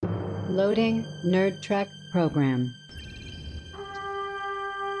Loading Nerd Trek program.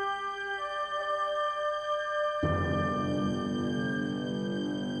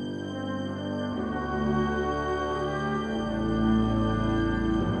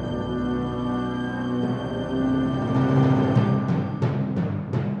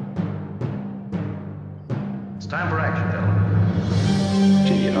 It's time for action, gentlemen.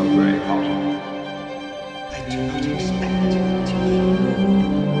 Gee, I'm very hot. I do not expect you to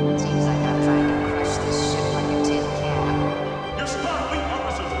leave. Seems like I'm trying to crush this ship like a tin can. You're startling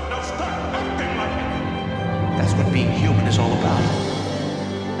officers! Now start acting like it! That's what being human is all about.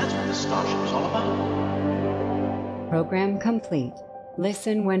 That's what the starship is all about. Program complete.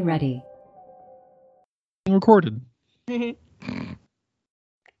 Listen when ready. Recorded. Just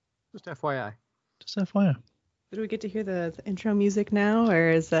FYI. Just FYI. Do we get to hear the intro music now,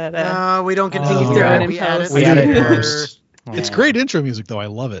 or is that? No, we don't get to Oh. hear Throw it it. in We add it post. We add it later. first. It's great intro music, though. I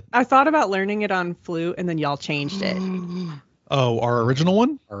love it. I thought about learning it on flute, and then y'all changed it. Oh, our original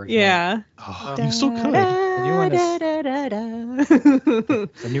one? Yeah. Oh, you so good. The new one is- Da-da-da-da.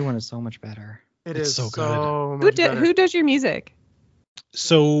 The new one is so much better. It It's is so so good. much better. Who does your music?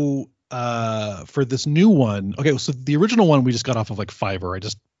 So, for this new one, okay, so the original one we just got off of like Fiverr. I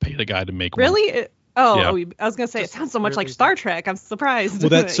just paid a guy to make one. Really? Yeah. I was gonna say it Just sounds so much like really Star Trek. I'm surprised. Well,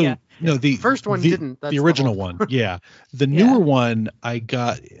 that's so Yeah. no the First one the, didn't. That's the the original whole- one, yeah. The newer one I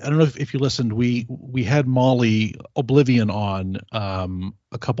got. I don't know if you listened. We had Molly Oblivion on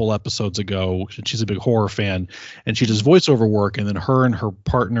a couple episodes ago. She's a big horror fan, and she does voiceover work. And then her and her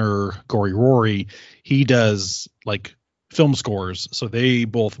partner Gory Rory, he does like film scores. So they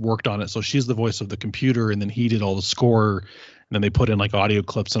both worked on it. So she's the voice of the computer, and then he did all the score. And then they put in like audio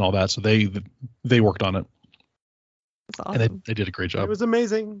clips and all that. So they worked on it. That's awesome. And they did a great job. It was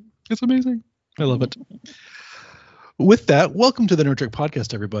amazing. It's amazing. I love it. With that, welcome to the Nerd Trek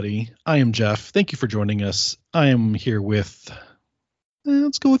Podcast, everybody. I am Jeff. Thank you for joining us. I am here with,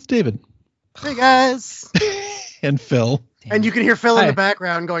 let's go with David Hey guys. and Phil. And you can hear Phil in Hi. the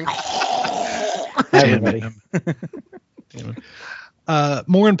background going. Hi, everybody.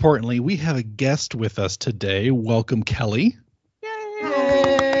 More importantly, we have a guest with us today. Welcome, Kelly.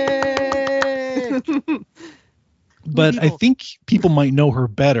 Yay! But I People. think people might know her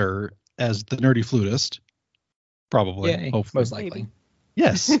better as the Nerdy Flutist. Probably. Yay, Hopefully. most likely.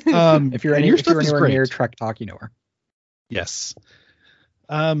 Yes. If you're, and if your you're stuff is anywhere great. near Trek Talk, you know her. Yes.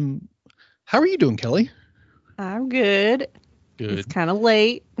 How are you doing, Kelly? I'm good. Good. It's kind of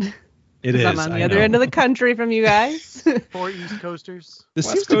late. It is. I'm on the I other know. end of the country from you guys. 4 East Coasters. This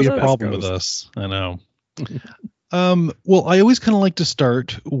West seems to be a Coast, problem West with Coast. us. I know. Well, I always kind of like to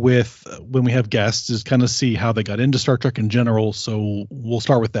start with when we have guests is kind of see how they got into Star Trek in general. So we'll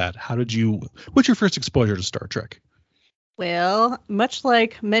start with that. What's your first exposure to Star Trek? Well, much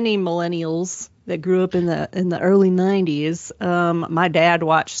like many millennials that grew up in the early 90s, my dad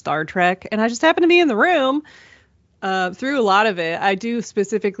watched Star Trek, and I just happened to be in the room through a lot of it. I do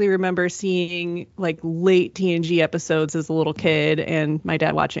specifically remember seeing like late TNG episodes as a little kid, and my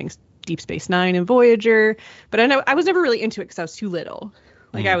dad watching Deep Space Nine and Voyager. But I was never really into it because I was too little.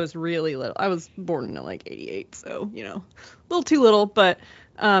 Like I was really little. I was born in like 88, so a little too little, but.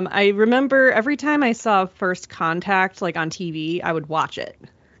 I remember every time I saw First Contact, like on TV, I would watch it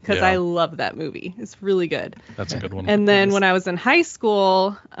because Yeah. I love that movie. It's really good. That's a good one. And then when I was in high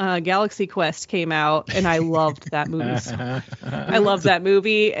school, Galaxy Quest came out, and I loved that movie. I loved that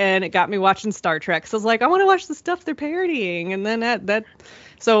movie, and it got me watching Star Trek. So I was like, I want to watch the stuff they're parodying. And then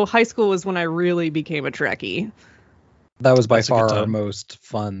so high school was when I really became a Trekkie. That was by That's a good far our time. most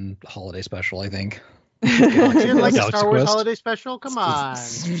fun holiday special, I think. You didn't like the Galaxy Star Wars Quest? holiday special? Come on.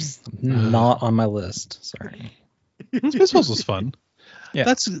 Not on my list. Sorry. Space Force was fun.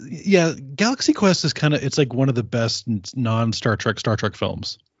 Yeah. Galaxy Quest is it's like one of the best non-Star Trek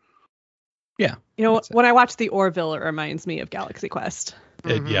films. Yeah. When I watch The Orville, it reminds me of Galaxy Quest.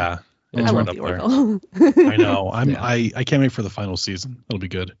 Mhm. Yeah. I It's I right love up The there. Orville. I know. Yeah. I can't wait for the final season. It'll be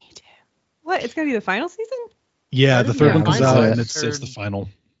good. What? It's gonna be the final season? Yeah, I the didn't third know one comes the out final and it's the third. final.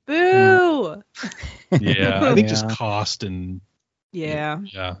 Boo! Yeah, I think just Yeah. cost and Yeah.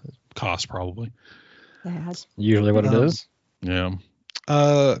 cost probably. Sad. Usually what it Um, is. Yeah.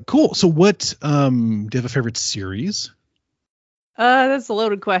 Cool. So what do you have a favorite series? That's a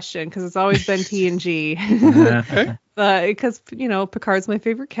loaded question because it's always been TNG. Okay. Because Picard's my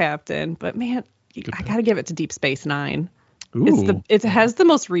favorite captain, but man, Good I pick. gotta give it to Deep Space Nine. Ooh. It has the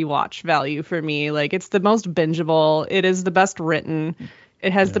most rewatch value for me. Like it's the most bingeable. It is the best written.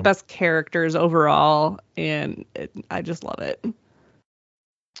 It has the Yeah. best characters overall, and I just love it.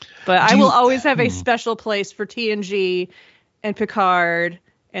 But I will always have a special place for TNG and Picard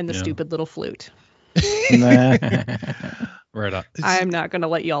and the Yeah. stupid little flute. Nah. Right on. I'm not going to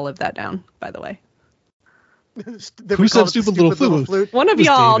let y'all live that down, by the way. Who said stupid little flute? One of was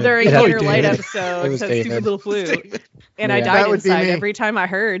y'all David. during It the had to Inner be Light David. episode It was said David. stupid little flute. And I Yeah. died That would be inside me. every time I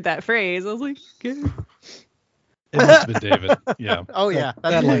heard that phrase. I was like, okay. It must have been David. Yeah. Oh yeah,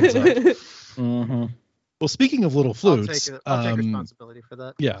 That lines up. Mhm. Well, speaking of little flutes, I'll take responsibility for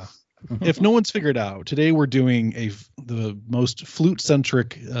that. yeah. If no one's figured out, today we're doing the most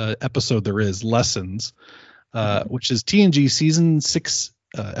flute-centric episode there is, Lessons, which is TNG Season 6,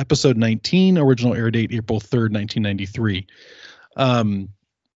 Episode 19, original air date April 3rd, 1993.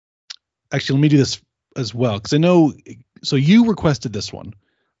 Actually, let me do this as well, because I know, so you requested this one,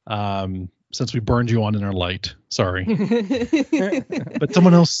 since we burned you on Inner Light. Sorry. But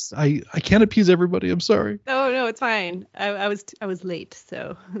someone else, I can't appease everybody. I'm sorry. No, it's fine. I was late,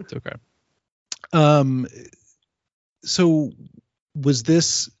 so. It's okay. So was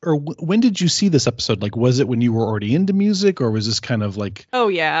this, or when did you see this episode? Like, was it when you were already into music, or was this kind of like? Oh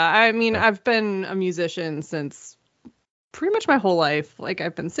yeah, I mean, I've been a musician since pretty much my whole life. Like,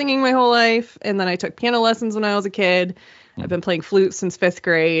 I've been singing my whole life, and then I took piano lessons when I was a kid. I've been playing flute since 5th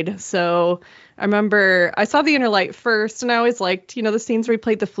grade. So I remember I saw the Inner Light first, and I always liked, the scenes where he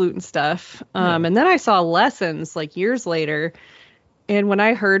played the flute and stuff. And then I saw Lessons like years later. And when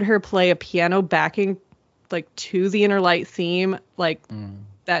I heard her play a piano backing like to the Inner Light theme, like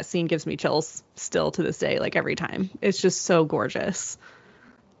that scene gives me chills still to this day, like every time. It's just so gorgeous.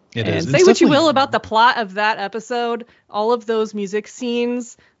 It and is. Say It's what you definitely- will about the plot of that episode. All of those music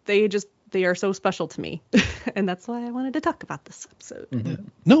scenes, they are so special to me. And that's why I wanted to talk about this episode.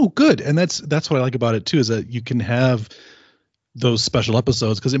 No, good. And that's what I like about it too, is that you can have those special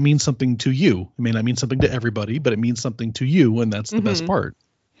episodes because it means something to you. It may not mean something to everybody, but it means something to you, and that's the best part.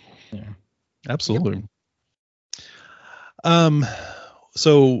 Yeah. Absolutely.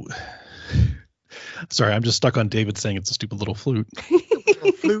 So sorry, I'm just stuck on David saying it's a stupid little flute.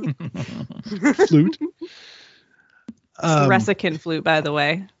 Flute. Flute. Resican flute, by the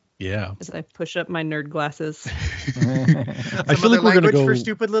way, Yeah. as I push up my nerd glasses. I feel like we're gonna go for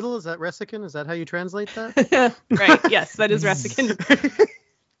stupid little. Is that Resican? Is that how you translate that? Right. Yes, that is Resican.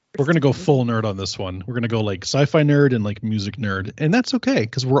 We're gonna go full nerd on this one. We're gonna go like sci-fi nerd and like music nerd, and that's okay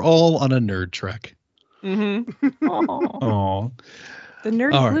because we're all on a nerd trek. Oh, The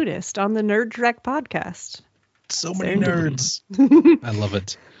Nerd All right. Flutist on the Nerd Trek podcast. so many Serendipity. nerds. I love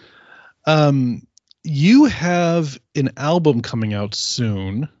it. You have an album coming out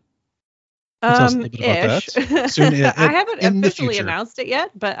soon. Tell us a little bit about Ish. that. Soon, I haven't in the officially future. announced it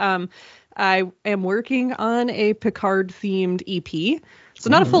yet, but I am working on a Picard themed EP. So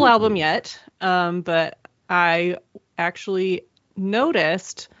not a full album yet, but I actually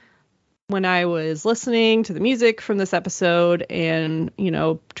noticed when I was listening to the music from this episode and,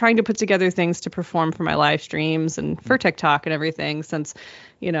 trying to put together things to perform for my live streams and for TikTok and everything, since,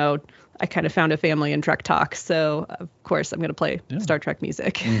 I kind of found a family in Trek Talk. So, of course, I'm going to play Star Trek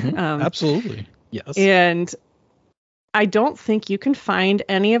music. Absolutely. Yes. And I don't think you can find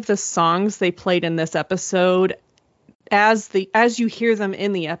any of the songs they played in this episode as you hear them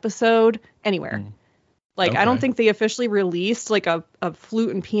in the episode anywhere. Like, I don't Okay. think they officially released like a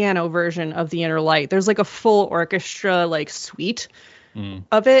flute and piano version of the Inner Light. There's like a full orchestra like suite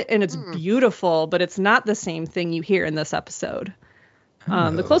of it, and it's beautiful, but it's not the same thing you hear in this episode.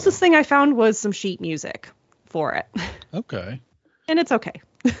 The closest thing I found was some sheet music for it, Okay. and it's okay.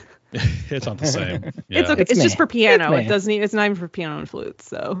 It's not the same. Yeah. It's okay. It's It's just me. for piano. It's me. It's not even for piano and flute.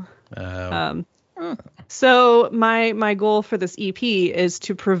 So. Oh. So my goal for this EP is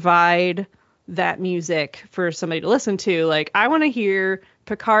to provide that music for somebody to listen to. Like, I want to hear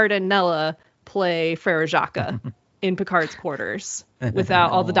Picard and Nella play Frere Jacques in Picard's quarters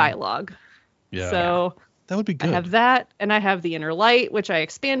without all the dialogue. Yeah. So That would be I good. have that, and I have the Inner Light, which I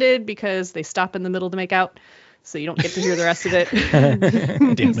expanded because they stop in the middle to make out, so you don't get to hear the rest of it.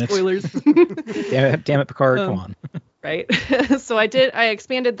 Damn it. Spoilers. Damn it, Picard, come on. Right. So I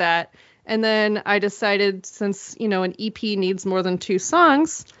expanded that. And then I decided, since, an EP needs more than 2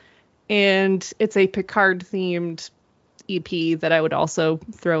 songs and it's a Picard themed EP, that I would also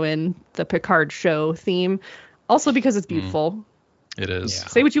throw in the Picard show theme. Also because it's beautiful. It is. Yeah.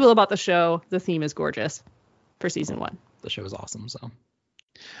 Say what you will about the show. The theme is gorgeous for season 1. The show is awesome. So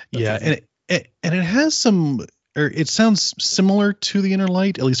Yeah, and it has some, or it sounds similar to the Inner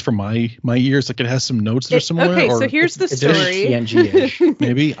Light, at least for my ears. Like, it has some notes that are similar. Okay, or so here's the it's very story. TNG-ish.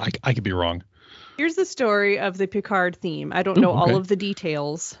 maybe I could be wrong. Here's the story of the Picard theme. I don't know okay. all of the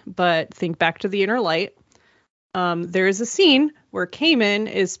details, but think back to the Inner Light. There is a scene where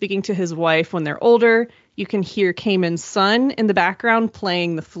Kamen is speaking to his wife when they're older, you can hear Cayman's son in the background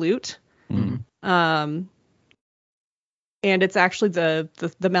playing the flute. And it's actually the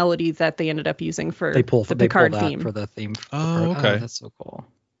melody that they ended up using for the Picard theme. For the theme. Oh, okay. That's so cool.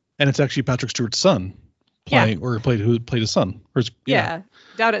 And it's actually Patrick Stewart's son playing, who played his son.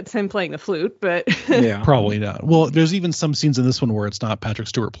 Doubt it's him playing the flute, but probably not. Well, there's even some scenes in this one where it's not Patrick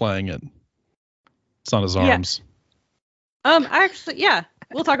Stewart playing it. It's on his arms.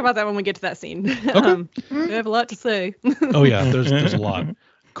 We'll talk about that when we get to that scene. Okay. We have a lot to say. Oh yeah, there's a lot.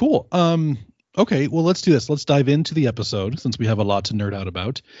 Cool. Okay, well, let's do this. Let's dive into the episode since we have a lot to nerd out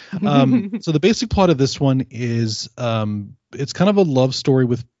about. So the basic plot of this one is it's kind of a love story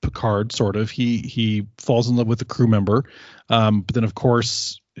with Picard, sort of. He falls in love with a crew member, but then of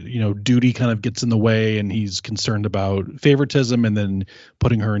course, duty kind of gets in the way, and he's concerned about favoritism and then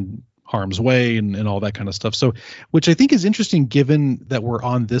putting her in harm's way and all that kind of stuff. So, which I think is interesting given that we're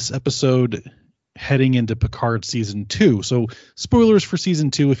on this episode heading into Picard season 2. So spoilers for season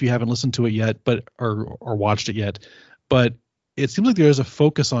 2 if you haven't listened to it yet, or watched it yet. But it seems like there's a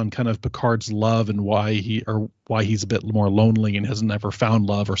focus on kind of Picard's love and why he's a bit more lonely and hasn't ever found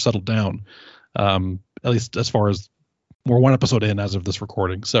love or settled down. At least as far as we're one episode in as of this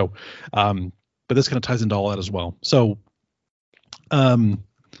recording. So, but this kind of ties into all that as well. So, where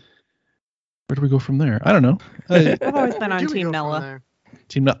do we go from there? I don't know. I've always been on Team Nella.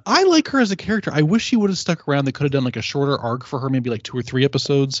 I like her as a character. I wish she would have stuck around. They could have done like a shorter arc for her, maybe like 2 or 3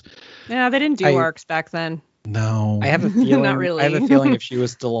 episodes. Yeah, they didn't do arcs back then. No. I have a feeling. Not really. I have a feeling if she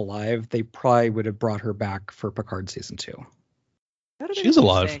was still alive, they probably would have brought her back for Picard season 2. She's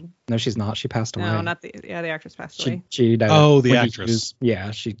alive. No, she's not. She passed away. No, not the actress passed away. She died. The actress.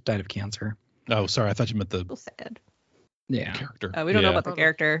 She died of cancer. Oh, sorry. I thought you meant the sad. Yeah. Character. We don't know about the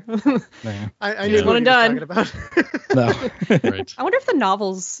character. I knew what you were talking about. No. Right. I wonder if the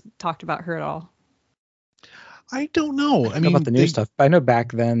novels talked about her at all. I don't know. I mean, about the new stuff. I know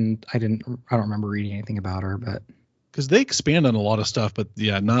back then I don't remember reading anything about her, but because they expand on a lot of stuff, but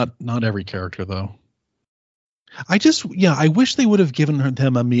not every character though. I wish they would have given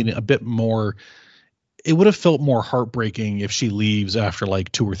them a bit more. It would have felt more heartbreaking if she leaves after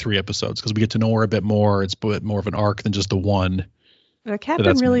like 2 or 3 episodes, because we get to know her a bit more. It's a bit more of an arc than just the one. The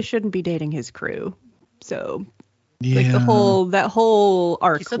captain really shouldn't be dating his crew. So like that whole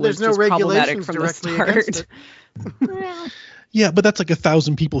arc He said was there's no just problematic regulations from the directly start. against it. Yeah, but that's like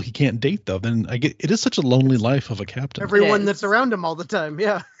 1,000 people he can't date though. Then it is such a lonely life of a captain. Everyone that's around him all the time.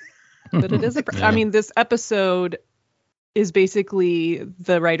 Yeah. But it is I mean, this episode is basically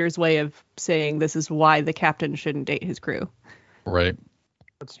the writer's way of saying this is why the captain shouldn't date his crew. Right.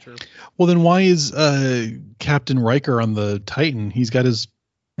 That's true. Well, then why is Captain Riker on the Titan? He's got his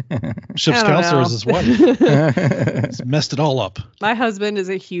ship's counselor as his wife. He's messed it all up. My husband is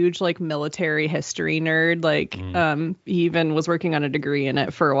a huge military history nerd. He even was working on a degree in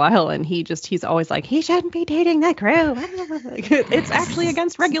it for a while, and he's always like, he shouldn't be dating that crew. It's actually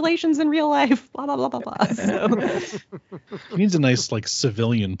against regulations in real life. Blah blah blah blah blah. So he needs a nice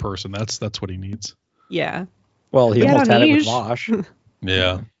civilian person. That's what he needs. Yeah. Well, he almost had it with Vosh.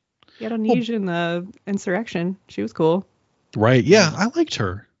 Yeah. He had Onish in the insurrection. She was cool. Right. Yeah, I liked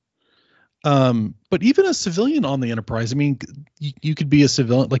her. But even a civilian on the Enterprise, I mean, you could be a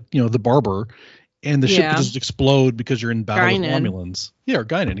civilian, the barber, and the ship could just explode because you're in battle with Romulans. Yeah, or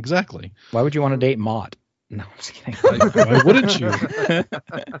Guinan, exactly. Why would you want to date Mott? No, I'm just kidding. Why wouldn't you?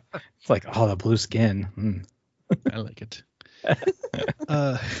 It's like, the blue skin. I like it.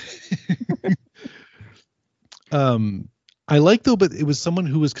 I like though, but it was someone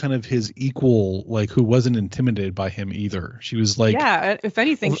who was kind of his equal, who wasn't intimidated by him either. She was if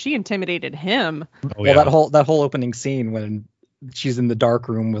anything, she intimidated him. That whole opening scene when she's in the dark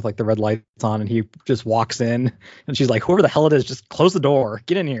room with the red lights on, and he just walks in, and she's like, whoever the hell it is, just close the door,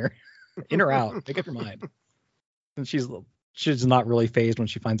 get in here, in or out, make up your mind. And she's not really phased when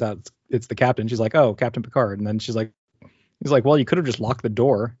she finds out it's the captain. She's like, oh, Captain Picard, and then he's like, well, you could have just locked the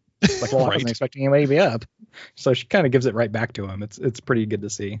door. I wasn't expecting anybody to be up. So she kind of gives it right back to him. It's pretty good to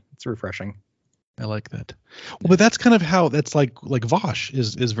see. It's refreshing. I like that. Well, but that's kind of how that's like Vosh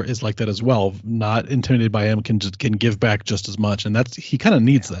is like that as well. Not intimidated by him, can give back just as much, and he kind of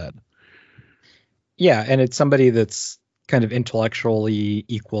needs that. Yeah, and it's somebody that's kind of intellectually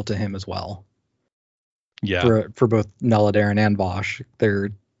equal to him as well. Yeah. For both Nella Darren and Vosh,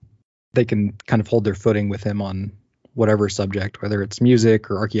 they can kind of hold their footing with him on whatever subject, whether it's music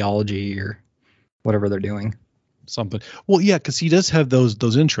or archaeology or whatever they're doing. Something. Well, yeah, because he does have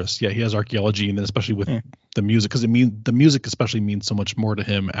those interests. Yeah, he has archaeology, and then especially with the music, because the music especially means so much more to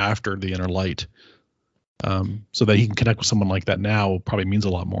him after the Inner Light. So that he can connect with someone like that now probably means a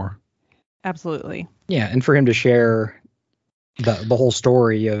lot more. Absolutely. Yeah, and for him to share the whole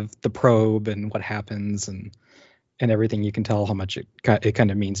story of the probe and what happens and everything, you can tell how much it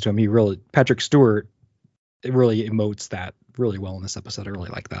kind of means to him. Patrick Stewart, it really emotes that really well in this episode. I really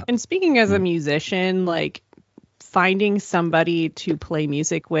like that. And speaking as a musician, like finding somebody to play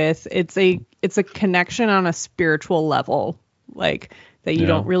music with, it's a connection on a spiritual level, like that you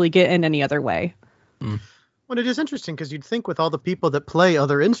don't really get in any other way. Well, it is interesting because you'd think with all the people that play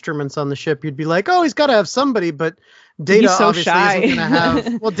other instruments on the ship, you'd be like, oh, he's got to have somebody, but Data He's so obviously shy. isn't going to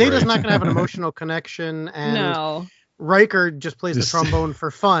have. Well, Data's not going to have an emotional connection, and No. Riker just plays the trombone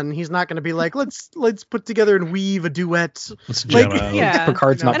for fun. He's not going to be like, let's put together and weave a duet. Let's jam out. Yeah.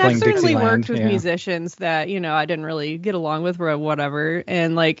 Picard's not And playing I've certainly Dixieland. worked with Yeah. musicians that, I didn't really get along with or whatever.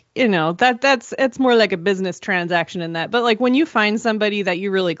 And like, it's more like a business transaction in that. But like when you find somebody that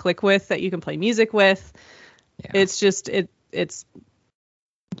you really click with, that you can play music with, it's just, it's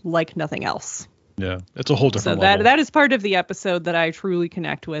like nothing else. Yeah. It's a whole different So level. that is part of the episode that I truly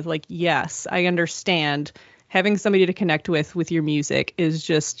connect with. Like, yes, I understand having somebody to connect with your music is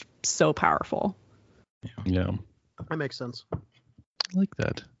just so powerful. Yeah. That makes sense. I like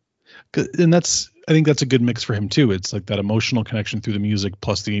that. And I think that's a good mix for him too. It's like that emotional connection through the music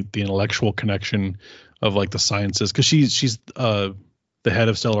plus the intellectual connection of like the sciences. Cause she's the head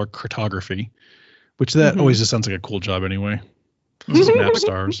of stellar cartography, which that always just sounds like a cool job anyway. Just map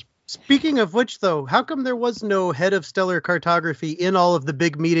stars. Speaking of which, though, how come there was no head of stellar cartography in all of the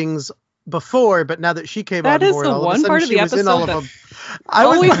big meetings before, but now that she came on board, That is the all one of a part sudden of the she was in all episode of that them. I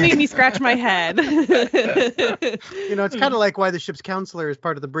was always like, made me scratch my head. it's kind of like why the ship's counselor is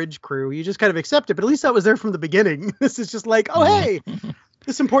part of the bridge crew. You just kind of accept it, but at least that was there from the beginning. This is just like, oh, hey,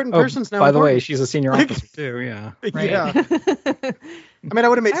 this important person's now By the way, important. she's a senior officer too. Yeah. Right. Yeah. I mean, I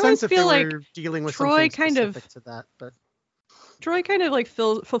would have made I sense always if they feel were like dealing with Troy something kind of- specific to that, but Troy kind of like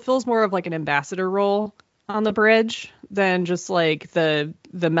fulfills more of like an ambassador role on the bridge than just like the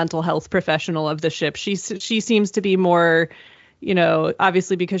mental health professional of the ship. She seems to be more,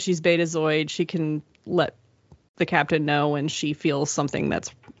 obviously because she's Betazoid, she can let the captain know when she feels something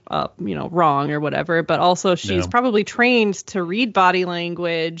that's wrong or whatever. But also she's probably trained to read body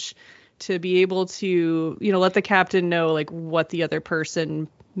language, to be able to let the captain know like what the other person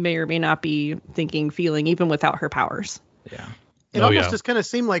may or may not be thinking, feeling, even without her powers. Yeah. it almost just kind of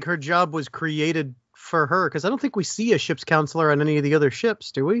seemed like her job was created for her, because I don't think we see a ship's counselor on any of the other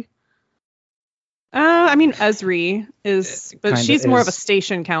ships, do we? I mean, Esri is, but kinda she's more of a is.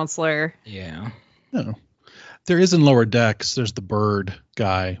 station counselor. Yeah. No. There is in lower decks. There's the bird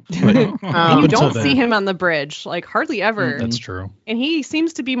guy. But And you until don't then- see him on the bridge, like hardly ever. That's true. And he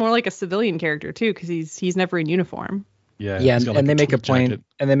seems to be more like a civilian character too, because he's never in uniform. Yeah. Yeah, he's and, got, like, they make a tweed point, jacket.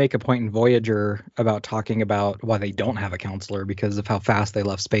 and they make a point in Voyager about talking about why they don't have a counselor because of how fast they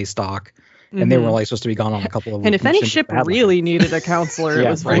left space dock, and they were only supposed to be gone on a couple of. And if any missions ship with Badlands. really needed a counselor, it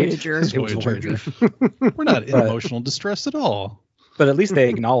Yeah, was right. Voyager. It was Voyager. Voyager. We're not in But- emotional distress at all. But at least they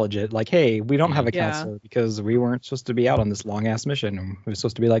acknowledge it, like, hey, we don't have a Yeah. counselor because we weren't supposed to be out on this long ass mission. It was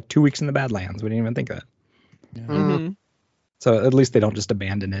supposed to be like 2 weeks in the Badlands. We didn't even think of that. Mhm. So at least they don't just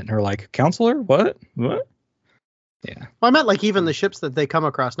abandon it and are like, counselor, what? Yeah. Well, I meant like even the ships that they come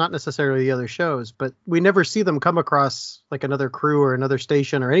across, not necessarily the other shows, but we never see them come across like another crew or another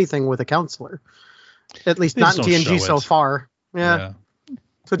station or anything with a counselor. At least They not just in don't TNG show so it. far. Yeah.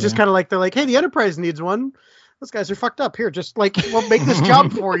 So it's just kind of like they're like, hey, the Enterprise needs one. Those guys are fucked up. Here, just like we'll make this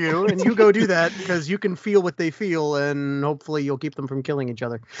job for you, and you go do that because you can feel what they feel, and hopefully you'll keep them from killing each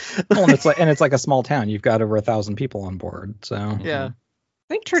other. Well, and it's like a small town. You've got over 1,000 people on board. So Yeah.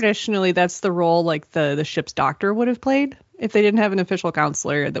 I think traditionally that's the role like the ship's doctor would have played. If they didn't have an official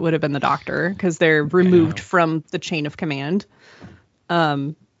counselor, that would have been the doctor, because they're removed from the chain of command.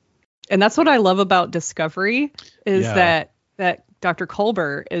 And that's what I love about Discovery is that Dr.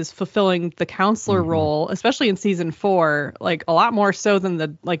 Culber is fulfilling the counselor role, especially in season 4, like a lot more so than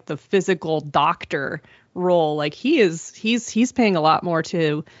the physical doctor role. Like he's paying a lot more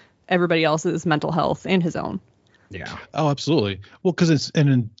to everybody else's mental health and his own. yeah. Oh, absolutely. Well, because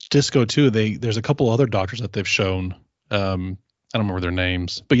in Disco too, there's a couple other doctors that they've shown. I don't remember their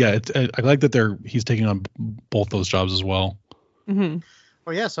names, but yeah, I like that he's taking on both those jobs as well. Mm-hmm.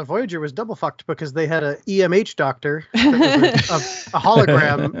 Well, yeah, so Voyager was double fucked because they had a EMH doctor that was a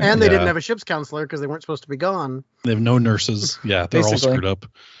hologram, and they didn't have a ship's counselor because they weren't supposed to be gone. They have no nurses. Yeah, they're all Basically. screwed up.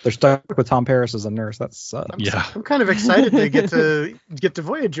 They're stuck with Tom Paris as a nurse. That sucks. Yeah. I'm kind of excited to get to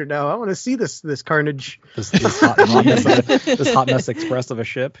Voyager now. I want to see this carnage. This hot mess express of a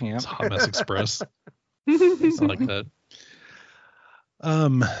ship. Yeah. It's Hot Mess Express. I like that.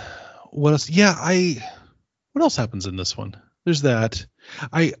 What else? Yeah, what else happens in this one? There's that.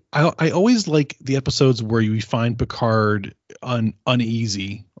 I always like the episodes where you find Picard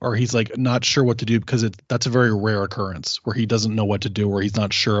uneasy, or he's like not sure what to do, because that's a very rare occurrence where he doesn't know what to do, or he's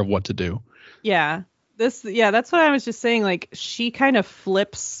not sure of what to do. Yeah. That's what I was just saying. Like, she kind of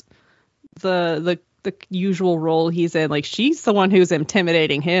flips the usual role he's in. Like, she's the one who's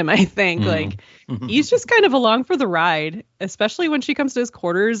intimidating him, I think. Like, he's just kind of along for the ride, especially when she comes to his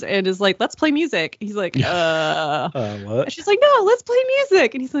quarters and is like, let's play music. He's like, what? And she's like, no, let's play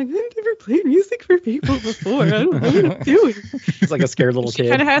music. And he's like, I've never played music for people before. I don't know what I'm doing. He's like a scared little kid. She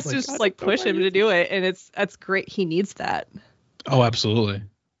kind of has to just like push him to do it, and that's great. He needs that. Oh, absolutely.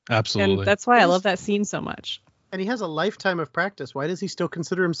 Absolutely. And that's why I love that scene so much. And he has a lifetime of practice. Why does he still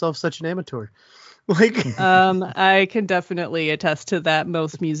consider himself such an amateur? Like, I can definitely attest to that.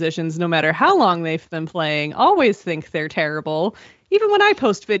 Most musicians, no matter how long they've been playing, always think they're terrible. Even when I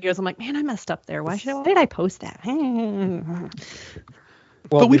post videos, I'm like, man, I messed up there. Why did I post that? Well,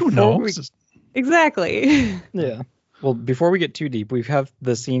 but we don't know. Exactly. Yeah. Well, before we get too deep, we have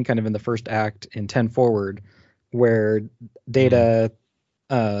the scene kind of in the first act in 10 Forward where Data,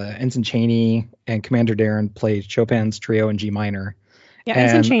 Ensign Chaney, and Commander Darren play Chopin's Trio in G minor. Yeah,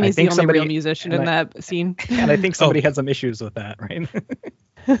 Ensign Chaney's the only real musician in that scene. And I think somebody had some issues with that, right?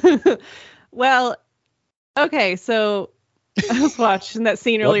 Well, okay, so I was watching that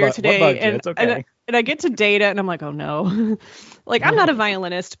scene earlier today, and I get to Data, and I'm like, oh no. Like, I'm not a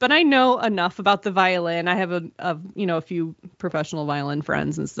violinist, but I know enough about the violin. I have a few professional violin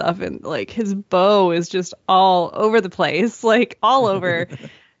friends and stuff, and like his bow is just all over the place, like all over.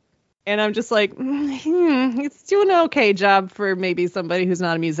 And I'm just like, it's doing an okay job for maybe somebody who's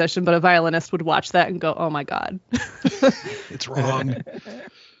not a musician, but a violinist would watch that and go, oh my God. It's wrong.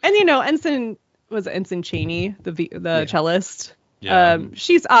 And Ensign Chaney, the cellist. Yeah.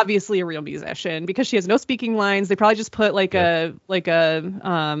 She's obviously a real musician because she has no speaking lines. They probably just put like a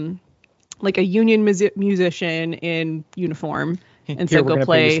union musician in uniform and said go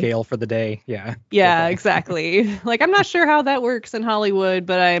play scale for the day. Yeah. Yeah, exactly. Like, I'm not sure how that works in Hollywood,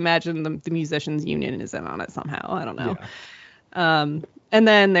 but I imagine the musicians union is in on it somehow. I don't know. Yeah. And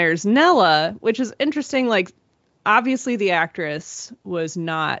then there's Nella, which is interesting. Like, obviously the actress was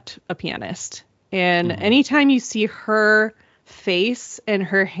not a pianist, and anytime you see her face and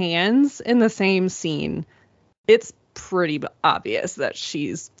her hands in the same scene, it's pretty obvious that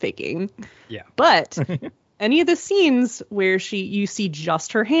she's faking. Yeah. But any of the scenes where you see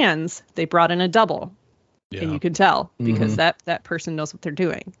just her hands, they brought in a double. Yeah. And you can tell because that person knows what they're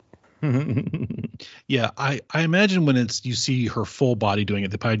doing. Yeah, I imagine when you see her full body doing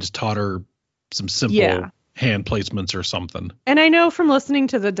it, they probably just taught her some simple hand placements or something. And I know from listening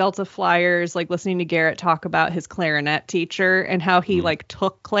to the Delta Flyers, like listening to Garrett talk about his clarinet teacher and how he like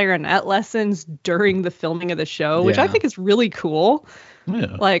took clarinet lessons during the filming of the show, which I think is really cool.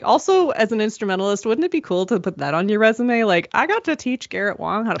 Yeah. Like, also as an instrumentalist, wouldn't it be cool to put that on your resume? Like, I got to teach Garrett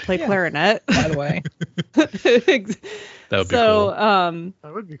Wong how to play clarinet. By the way. That would be cool.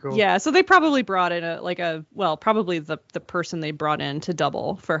 That would be cool. Yeah, so they probably brought in probably the person they brought in to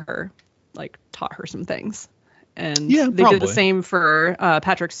double for her, like taught her some things. And they did the same for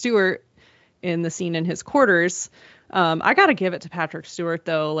Patrick Stewart in the scene in his quarters. I got to give it to Patrick Stewart,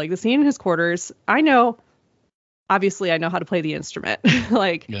 though. Like, the scene in his quarters, obviously I know how to play the instrument,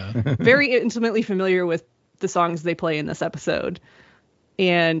 like very intimately familiar with the songs they play in this episode.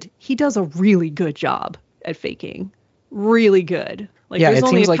 And he does a really good job at faking. Really good. Like, there's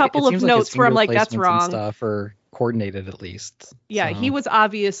only a couple of notes where I'm like, that's wrong. Stuff or coordinated at least. Yeah, so. He was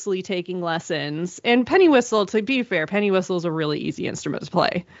obviously taking lessons. And penny whistle, to be fair, penny whistle is a really easy instrument to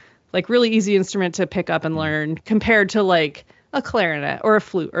play. Like, really easy instrument to pick up and learn compared to like a clarinet or a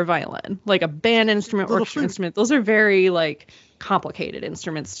flute or violin, like a band instrument, orchestra instrument. Those are very like complicated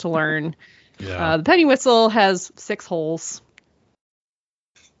instruments to learn. Yeah. The penny whistle has 6 holes.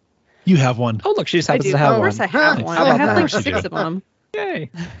 You have one. Oh, look, she just happens to have one. Of course I have one. I have like 6 of them.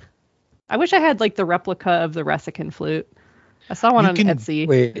 Yay. I wish I had like the replica of the Resican flute. I saw one on Etsy.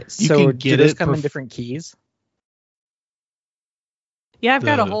 Wait, so do those come in different keys? Yeah, I've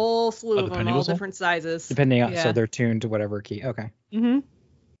got a whole slew of them, all different sizes. Depending on, so they're tuned to whatever key. Okay. Mm-hmm.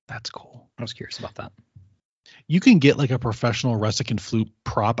 That's cool. I was curious about that. You can get like a professional Resican flute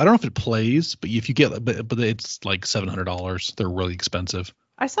prop. I don't know if it plays, but if you get, but it's like $700. They're really expensive.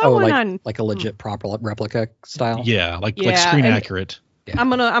 I saw one on like a legit prop replica style. Yeah, like screen accurate. Yeah. I'm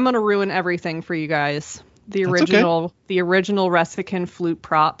gonna ruin everything for you guys. The original Resican flute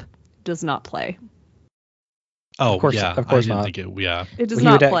prop does not play. Oh, course- yeah. of course I didn't not. think it. Yeah. It does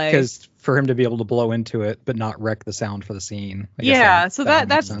not play. Because for him to be able to blow into it but not wreck the sound for the scene. I guess Yeah, so that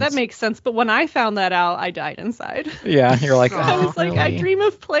makes that sense. makes sense. But when I found that out, I died inside. Yeah, you're like, I was like, I really? dream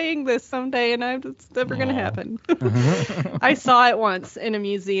of playing this someday, and it's never gonna Aw. happen. I saw it once in a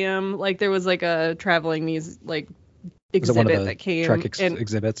museum. Like there was like a traveling Was it one exhibit of the that came. Trek and,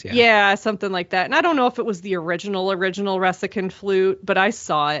 exhibits? Yeah. yeah, something like that. And I don't know if it was the original Ressican flute, but I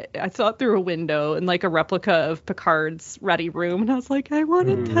saw it. I saw it through a window in like a replica of Picard's ready room, and I was like, I want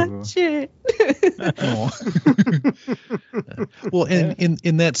to touch it. Well, and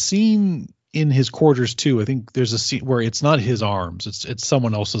in that scene in his quarters too, I think there's a scene where it's not his arms, it's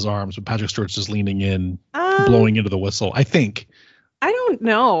someone else's arms, but Patrick Stewart's just leaning in, blowing into the whistle. I think. I don't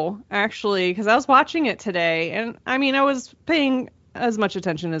know, actually, because I was watching it today, and I mean, I was paying as much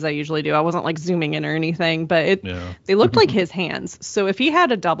attention as I usually do. I wasn't like zooming in or anything, but they looked like his hands. So if he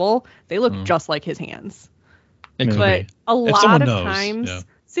had a double, they looked just like his hands. It could But be. a If lot someone of knows, times, yeah.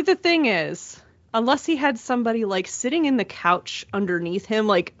 see, the thing is, unless he had somebody like sitting in the couch underneath him,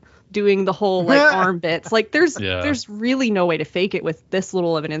 like doing the whole like arm bits, like there's really no way to fake it with this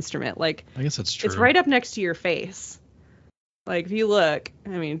little of an instrument. Like I guess that's true. it's right up next to your face. Like if you look, I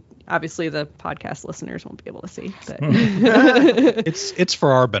mean, obviously the podcast listeners won't be able to see, but It's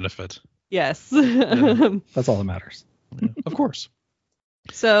for our benefit. yes. That's all that matters. Yeah, of course.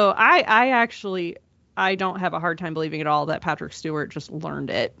 So I don't have a hard time believing at all that Patrick Stewart just learned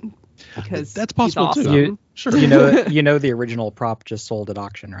it, because That's possible he's too. awesome. Sure. You know the original prop just sold at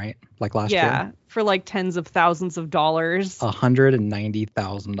auction, right? Like last Yeah, year. for like tens of thousands of dollars.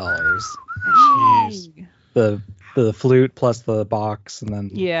 $190,000. Jeez. The flute plus the box, and then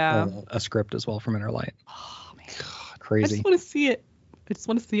Yeah. a script as well from Interlight. Oh man, I Crazy. just want to see it. I just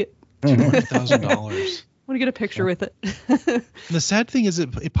want to see it. $200,000. I want to get a picture with it. The sad thing is,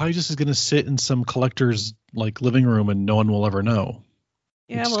 it probably just is going to sit in some collector's like living room, and no one will ever know.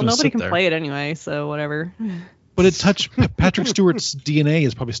 Yeah, It's well, gonna nobody sit can there. play it anyway, so whatever. But it touched Patrick Stewart's DNA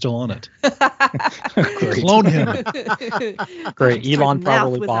is probably still on it. Great. Clone him. Great. His Elon mouth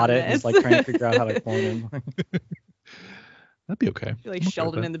probably was bought on it and is this. like trying to figure out how to clone him. That'd be okay. Like I'm okay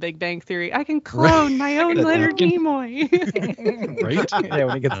Sheldon with in The Big Bang Theory. I can clone my own Leonard Nimoy. that. Right? Yeah,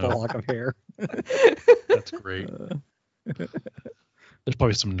 when he gets the lock of hair. That's great. There's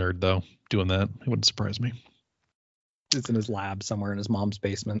probably some nerd though doing that. It wouldn't surprise me. It's in his lab somewhere in his mom's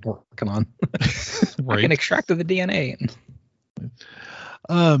basement working on. I Right. can extract the DNA.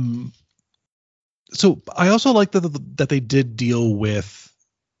 So I also like that they did deal with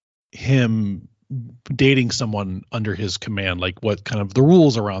him dating someone under his command, like what kind of the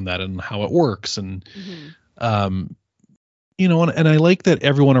rules around that and how it works, and you know, and I like that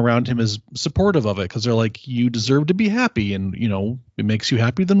everyone around him is supportive of it, because they're like, you deserve to be happy, and you know, it makes you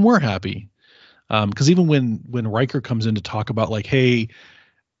happy, then we're happy. Because even when Riker comes in to talk about like, hey,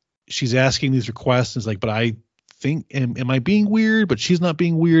 she's asking these requests, and it's like, but I think, am I being weird? But she's not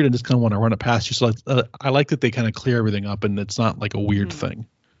being weird, and just kind of want to run it past you. So I like that they kind of clear everything up, and it's not like a weird thing.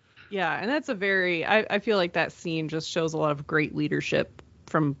 Yeah, and that's a very, I feel like that scene just shows a lot of great leadership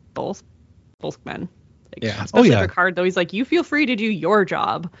from both men. Like, Yeah. especially yeah. Picard, though, he's like, you feel free to do your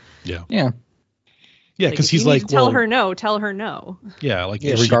job. Yeah. Yeah. Yeah, Like, because if you he's need like, to tell well, her no, tell her no. yeah, like,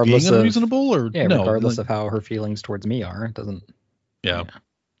 Yeah, is regardless she of- being unreasonable or Yeah, no? regardless Like, of how her feelings towards me are, it doesn't. yeah,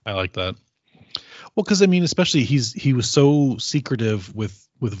 I like that. Well, because I mean, especially he was so secretive with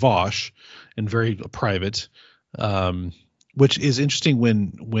Vosh and very private, which is interesting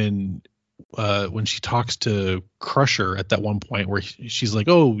when she talks to Crusher at that one point where she's like,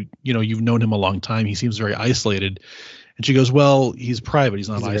 oh, you know, you've known him a long time. He seems very isolated. And she goes, well, he's private. He's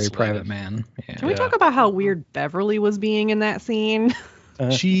not He's a very isolated. private man. Yeah. Can we talk about how weird Beverly was being in that scene?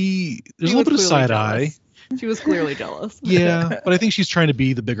 There's She a little was bit of clearly side jealous. eye. She was clearly jealous. Yeah, but I think she's trying to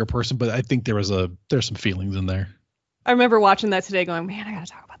be the bigger person. But I think there's some feelings in there. I remember watching that today going, man, I gotta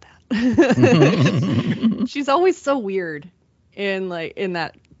talk about that. She's always so weird in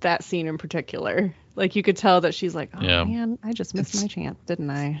that scene in particular. Like you could tell that she's like, oh Yeah. man, I just missed my chance, didn't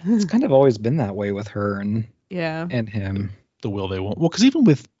I? It's kind of always been that way with her and Yeah. him. The will they won't. Well, because even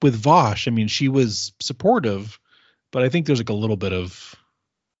with Vosh, I mean, she was supportive, but I think there's like a little bit of,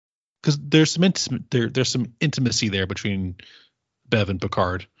 because there's some intimacy there between Bev and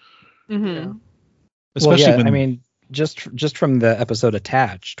Picard. Mm-hmm. Especially when I mean, just from the episode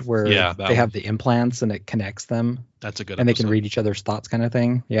Attached, where Yeah, that they have one. the implants and it connects them, that's a good. and they can episode. read each other's thoughts, kind of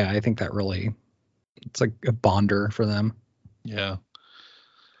thing. Yeah, I think that really, it's like a bonder for them. Yeah.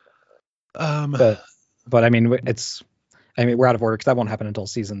 But I mean, we're out of order because that won't happen until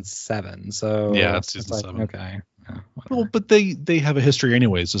season 7. So Yeah, it's season 7. Okay. Yeah, well, but they have a history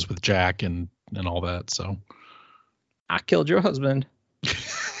anyways, just with Jack and all that. So I killed your husband.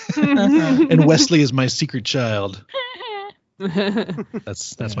 And Wesley is my secret child.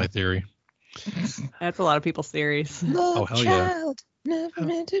 That's my theory. That's a lot of people's theories. Oh, hell yeah. Never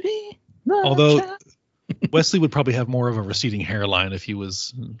meant to be. Although Wesley would probably have more of a receding hairline if he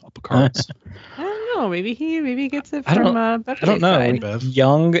was a Picard's. I don't know. Maybe he gets it I from don't Bev's know. side. Bev.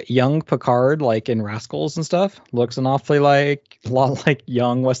 Young Picard, like in Rascals and stuff, looks an awfully a lot like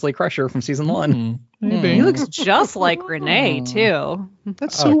young Wesley Crusher from season 1. Maybe. He looks just like Renee too.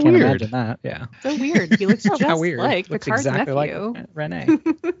 That's I so can't weird. imagine that. Yeah. So weird. He looks just How weird. like Looks Picard's exactly nephew. like Renee.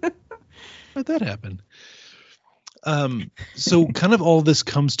 How'd that happen? So kind of all this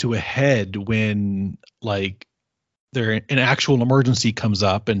comes to a head when like an actual emergency comes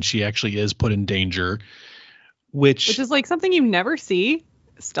up and she actually is put in danger, which is like something you never see.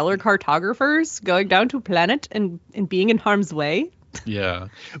 Stellar cartographers going down to a planet and being in harm's way. yeah.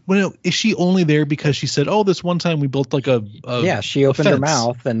 Well, is she only there because she said, "Oh, this one time we built like a Yeah, she opened her fence."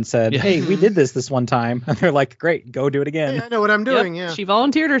 mouth and said, Yeah. "Hey, we did this one time." And they're like, "Great, go do it again." Hey, I know what I'm doing. Yep, Yeah. she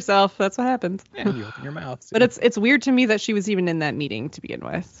volunteered herself. That's what happened. Yeah, you open your mouth. But it's weird to me that she was even in that meeting to begin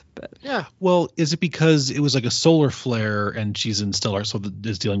with. But Yeah. Well, is it because it was like a solar flare and she's in stellar, so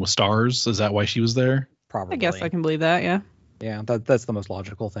is dealing with stars? Is that why she was there? probably. I guess I can believe that. Yeah. Yeah, that's the most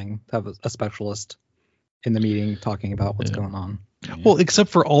logical thing. To have a specialist in the meeting talking about what's going on. Well,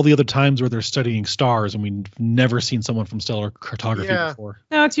 except for all the other times where they're studying stars and we've never seen someone from stellar cartography Yeah. before.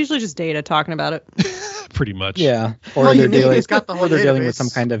 No, it's usually just Data talking about it. Pretty much. Yeah, Well, or you they're need- dealing, he's got the whole or they're dealing with database. some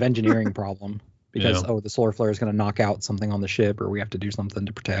kind of engineering problem because Yeah. the solar flare is going to knock out something on the ship, or we have to do something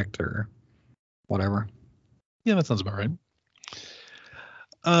to protect, or whatever. Yeah, that sounds about right.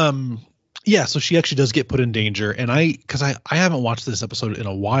 Yeah, so she actually does get put in danger, and I haven't watched this episode in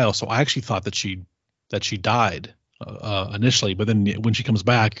a while, so I actually thought that she died initially, but then when she comes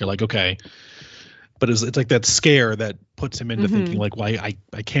back, you're like, okay. But it's like that scare that puts him into thinking like, well,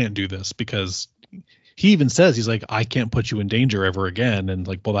 I can't do this, because he even says, he's like, I can't put you in danger ever again, and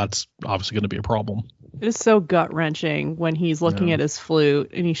like, well, that's obviously going to be a problem. It is so gut wrenching when he's looking at his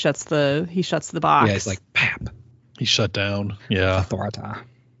flute and he shuts the box. Yeah, it's like pap, He shut down. Yeah. authorita.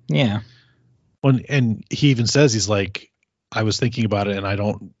 Yeah, And he even says, he's like, I was thinking about it and I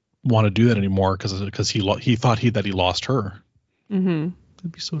don't want to do that anymore because he thought that he lost her. Mm-hmm.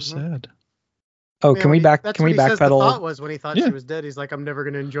 That'd be so sad. Oh, Man, can we that's can what we he says the thought backpedal? was when he thought Yeah. she was dead. He's like, I'm never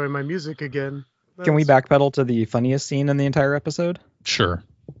going to enjoy my music again. Can we That's- backpedal to the funniest scene in the entire episode Sure.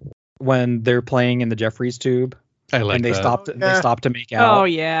 when they're playing in the Jeffries tube I like and they that. stop Oh, they yeah. stop to make out. Oh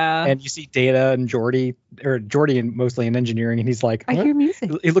yeah. And you see Data and Geordi and mostly in engineering, and he's like, I "Huh?" hear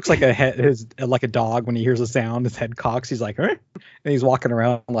music. He looks like like a dog when he hears a sound. His head cocks. He's like, "Huh?" And he's walking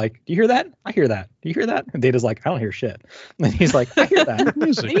around like, "Do you hear that? I hear that. Do you hear that?" And Data's like, "I don't hear shit." And he's like, "I hear that."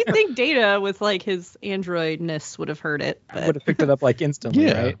 Music. You'd think Data with like his androidness would have heard it. I would But have picked it up like instantly,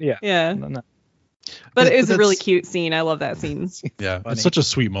 Yeah. right? Yeah. yeah. No. But it is But a really that's- cute scene. I love that scene. Yeah, funny. it's such a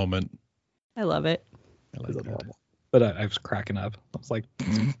sweet moment. I love it. I like It's that. adorable. But I was cracking up. I was like,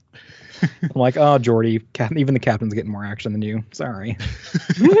 I'm like, "Oh, Geordi, even the captain's getting more action than you. Sorry."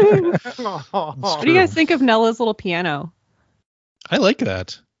 What do you guys think of Nella's little piano? I like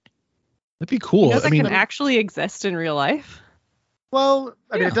that. That'd be cool. You know I that mean, can actually exist in real life? Well,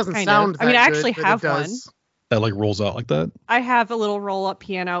 I mean, Yeah, it doesn't kind sound of. I mean, that I good, actually but it have does. that like rolls out like that. I have a little roll-up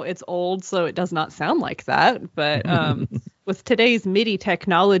piano. It's old, so it does not sound like that. But with today's MIDI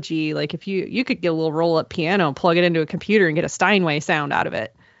technology, like if you could get a little roll-up piano, plug it into a computer, and get a Steinway sound out of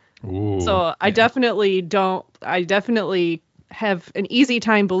it. Ooh. So I definitely have an easy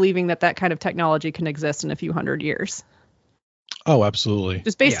time believing that kind of technology can exist in a few hundred years. Oh, absolutely.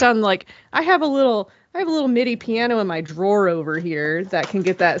 Just based on like I have a little MIDI piano in my drawer over here that can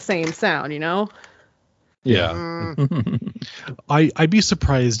get that same sound, you know? Yeah. Mm, I'd be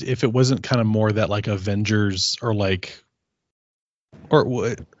surprised if it wasn't kind of more that like Avengers or like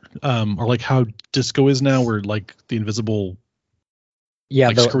or like how disco is now, where like the invisible Yeah,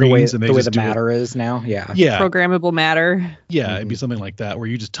 like the way screens and they the way just the do it. matter is now. Yeah. Programmable matter. Yeah, it'd be something like that where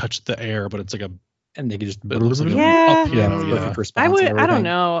you just touch the air, but it's like a And they could just it looks like Yeah. a piano. perfect Yeah. response. I and don't everything.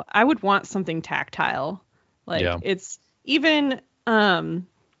 know. I would want something tactile. Like Yeah. it's even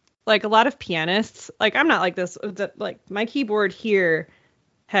like a lot of pianists, like I'm not like this, like my keyboard here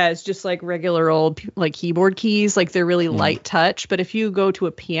has just like regular old like keyboard keys, like they're really light touch, but if you go to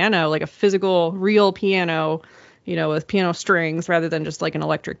a piano, like a physical real piano, you know, with piano strings rather than just like an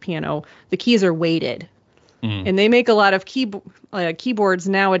electric piano, the keys are weighted. And they make a lot of keyboards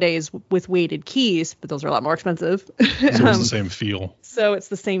nowadays with weighted keys, but those are a lot more expensive. So it's the same feel. So it's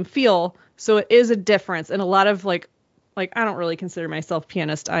the same feel. So it is a difference. And a lot of like I don't really consider myself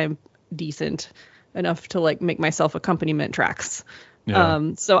pianist. I'm decent. enough to like make myself accompaniment tracks.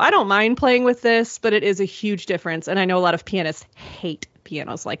 Yeah. So I don't mind playing with this, but it is a huge difference. And I know a lot of pianists hate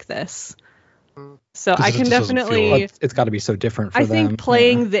pianos like this. So 'Cause I it can just doesn't feel definitely, like- It's got to be so different for I them. think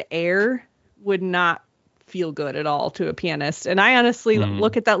playing the air would not feel good at all to a pianist. And I honestly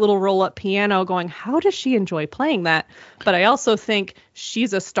look at that little roll up piano going, how does she enjoy playing that? But I also think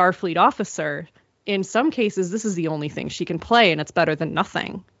she's a Starfleet officer. In some cases, this is the only thing she can play, and it's better than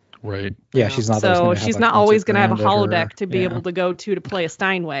nothing. Right. Yeah, she's not. always So gonna have she's a not always concert going to have a band at her- holodeck to be yeah. able to go to play a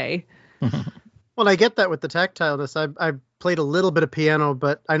Steinway. Well, I get that with the tactileness. I played a little bit of piano,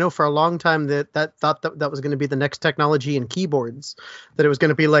 but I know for a long time that thought that was going to be the next technology in keyboards, that it was going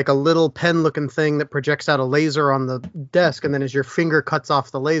to be like a little pen-looking thing that projects out a laser on the desk, and then as your finger cuts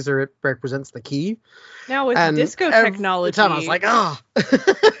off the laser, it represents the key. Now with And disco every technology, time I was like,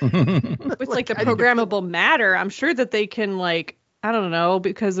 with like the I need to- programmable matter, I'm sure that they can like, I don't know,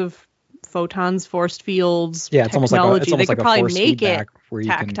 because of photons, forced fields, Yeah, it's almost like technology, a, they it's almost could like a probably force make it feedback where you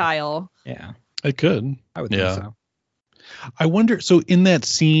tactile. can. Yeah, It could. I would Yeah. think so. I wonder. So in that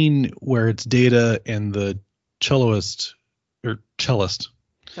scene where it's Data and the cellist, Jealous.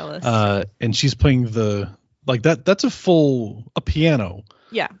 and she's playing the like that's a piano.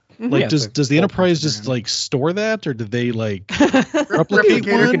 Yeah. Like Yeah, does it's a the full Enterprise just program. like store that, or did they like Mm-hmm. replicate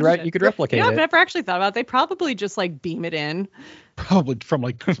Replicator. one? You could replicate Yeah, I've it. never actually thought about it. They probably just like beam it in. Probably from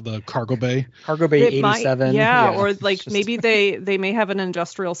like the cargo bay. Cargo Bay It might- 87. yeah, or like it's just- maybe they may have an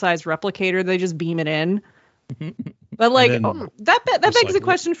industrial sized replicator. They just beam it in. But like then that begs recycle the it.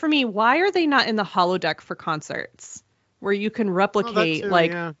 question for me: why are they not in the holodeck for concerts, where you can replicate too,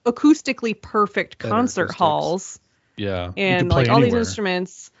 like yeah. acoustically perfect Better concert acoustics. halls Yeah. You and could play like all these anywhere.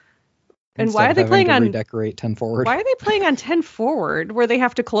 instruments? And instead why are of they having playing to on? redecorate 10 forward? Why are they playing on 10 forward, where they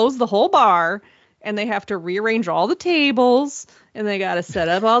have to close the whole bar and they have to rearrange all the tables and they got to set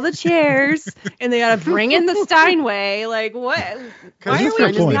up all the chairs and they got to bring in the Steinway? Like what? Why you're are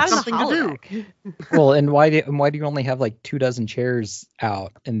we just finding not in the something to do. holodeck? Well, and why do you only have like 24 chairs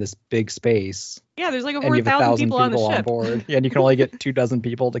out in this big space? Yeah, there's like And you have 4,000 1,000 people on the on ship. board. Yeah, and you can only get 24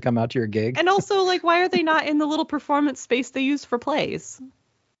 people to come out to your gig. And also, like, why are they not in the little performance space they use for plays?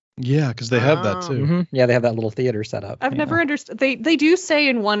 Yeah, because they have that too. Mhm. Yeah, they have that little theater set up. I've yeah. never understood. They do say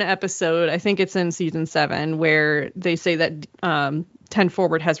in one episode, I think it's in season 7, where they say that 10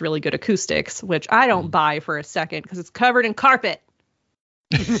 forward has really good acoustics, which I don't buy for a second because it's covered in carpet.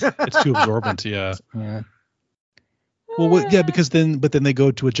 It's too absorbent. Yeah. Yeah. Well, yeah, because then they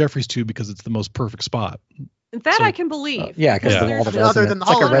go to a Jeffries tube because it's the most perfect spot. That So- I can believe. Yeah, because Yeah. of all the There's Other resonance. than the It's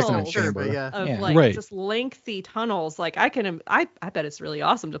like a holodeck, resonance sure, chamber. but yeah. of Yeah. like Right. just lengthy tunnels. Like I bet it's really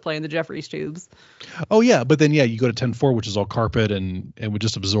awesome to play in the Jeffries tubes. Oh yeah, but then you go to 10-4, which is all carpet and would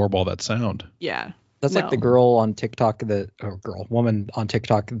just absorb all that sound. Yeah. That's like the No. woman on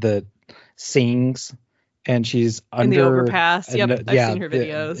TikTok that sings, and she's In the under overpass. Yep, and, I've seen her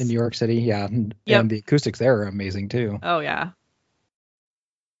videos. in New York City. Yeah, and Yep. the acoustics there are amazing too. Oh yeah.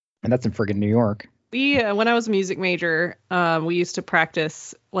 And that's in friggin' New York. We when I was a music major, we used to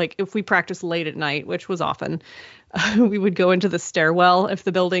practice, like if we practiced late at night, which was often, we would go into the stairwell if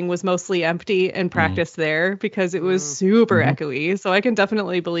the building was mostly empty and practice there because it was super echoey. So I can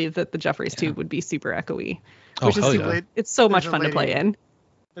definitely believe that the Jeffries tube would be super echoey, Oh, which is hell super, yeah. it's so much There's a fun to play lady- in.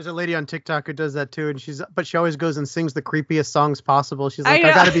 There's a lady on TikTok who does that too, and she always goes and sings the creepiest songs possible. She's like, I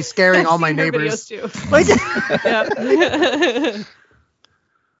know. gotta be scaring all I've my seen her neighbors. videos too. Like, Yeah.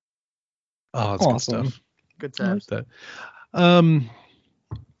 Oh, that's Awesome. good stuff. good I like times. that.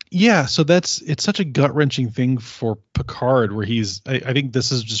 Yeah, so it's such a gut wrenching thing for Picard, where I think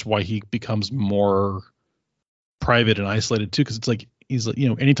this is just why he becomes more private and isolated too, because it's like he's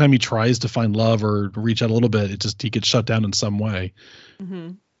anytime he tries to find love or reach out a little bit, he gets shut down in some way,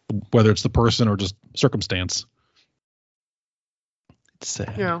 hmm whether it's the person or just circumstance. It's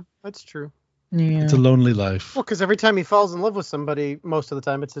sad. Yeah, that's true. Yeah. It's a lonely life. Well, because every time he falls in love with somebody, most of the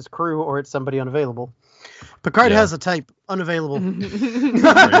time it's his crew or it's somebody unavailable. Picard Yeah. has a type, unavailable.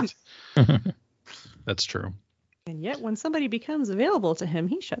 Right? That's true. And yet, when somebody becomes available to him,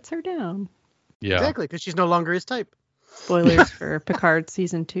 he shuts her down. Yeah. Exactly, because she's no longer his type. Spoilers for Picard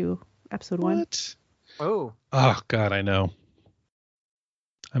season 2, episode 1. What? Oh. Oh God, I know.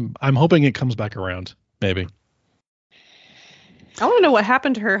 I'm hoping it comes back around. Maybe. I want to know what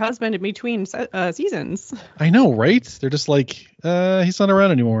happened to her husband in between seasons. I know, right? They're just like, he's not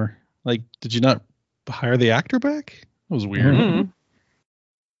around anymore. Like, did you not hire the actor back? That was weird. Mhm.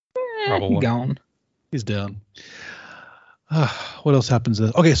 Probably. Gone. He's down. What else happens?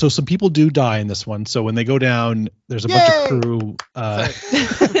 Okay, so some people do die in this one. So when they go down, there's a bunch Yay! of crew. You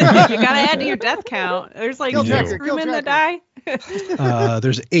gotta add to your death count. There's like Kill 6 tracker, kill crewmen that die.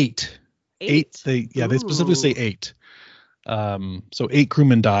 There's 8. 8. They specifically say 8. So 8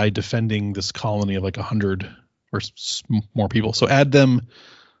 crewmen died defending this colony of like 100 or more people. So add them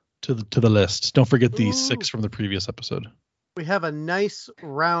to the list. Don't forget the 6 from the previous episode. We have a nice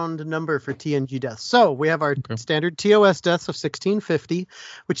round number for TNG deaths. So we have our standard TOS deaths of 1650,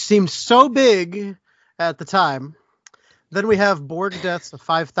 which seemed so big at the time. Then we have Borg deaths of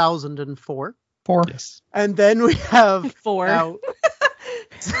 5,004. 4. Yes. And then we have 4. now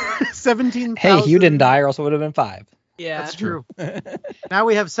 17,000. Hey, you didn't die, or else it would have been 5. Yeah. That's true. Now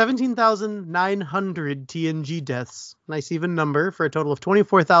we have 17,900 TNG deaths. Nice even number for a total of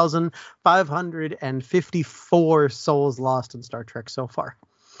 24,554 souls lost in Star Trek so far.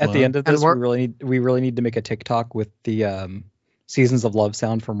 At the end of this, And we really need to make a TikTok with the Seasons of Love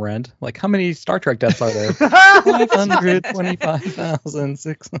sound from Rent. Like, how many Star Trek deaths are there?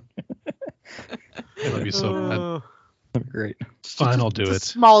 525,600. That'd be so bad. That'd be great. Fine, I'll do It's a it.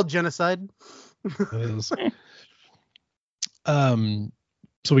 small genocide. It is.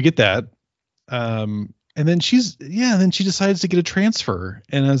 So we get that. And then she decides to get a transfer.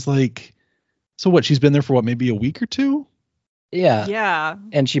 And I was like, so what? She's been there for maybe a week or 2? Yeah. Yeah.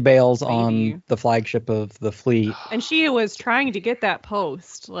 And she bails Maybe. on the flagship of the fleet. And she was trying to get that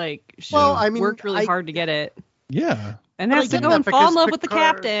post. Like, she worked really hard to get it. Yeah. And But I has to get go that and fall in because love with the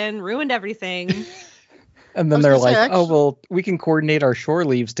Picard- captain. Ruined everything. And I then was they're gonna say, like, oh, well, we can coordinate our shore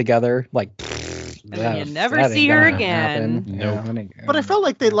leaves together. Like, And then you never see her again. Nope. But I felt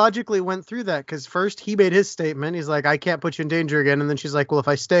like they logically went through that because first he made his statement. He's like, I can't put you in danger again. And then she's like, well, if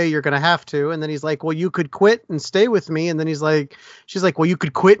I stay, you're going to have to. And then he's like, well, you could quit and stay with me. And then she's like, well, you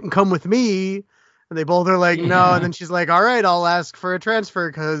could quit and come with me. And they both are like, no. And then she's like, all right, I'll ask for a transfer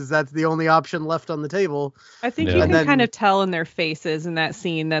because that's the only option left on the table. I think Yeah. you And can then- kind of tell in their faces in that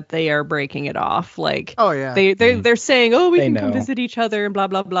scene that they are breaking it off. Like, Oh, yeah. they're saying, oh, we They can come know. visit each other and blah,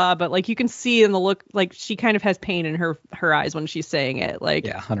 blah, blah. But like, you can see in the look, like she kind of has pain in her eyes when she's saying it. Like,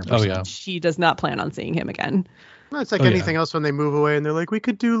 Yeah, 100%. Oh, yeah. she does not plan on seeing him again. No, it's like Oh, yeah. anything else when they move away and they're like, we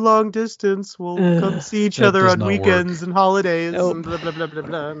could do long distance. We'll come see each That other does on not weekends and holidays Nope. and blah, blah, blah, blah,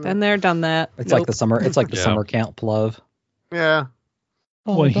 blah. Been there, done that. It's like Nope. the summer. It's like the Yeah. summer camp love. Yeah.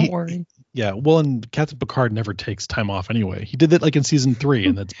 Oh, Well, don't he- worry. Yeah. Well, and Captain Picard never takes time off anyway. He did that like in season 3,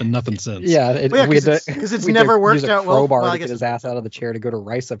 and that's been nothing since. Yeah, Well, yeah, we had 'cause to- it's we had to never worked use a out well. crowbar Well, I to get guess his ass out of the chair to go to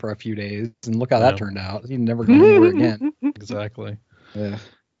Risa for a few days, and look how Yeah. that turned out. He never go anywhere again. Exactly. Yeah.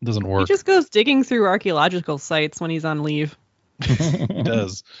 It doesn't He work. just goes digging through archaeological sites when he's on leave. He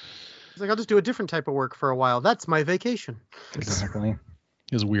does. He's like, I'll just do a different type of work for a while. That's my vacation. Exactly.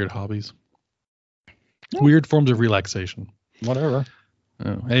 He has weird hobbies. Weird forms of relaxation. Whatever.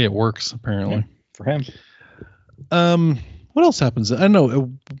 Oh, hey, it works apparently. For him. What else happens? I don't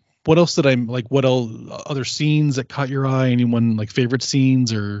know. What else did I like? What else? Other scenes that caught your eye? Anyone like favorite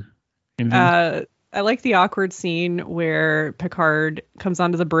scenes or anything? I like the awkward scene where Picard comes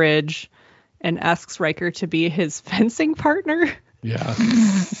onto the bridge and asks Riker to be his fencing partner. Yeah.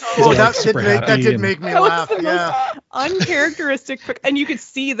 Oh, like, that super did happy make and- me That was laugh. the Yeah. Uncharacteristic, and you could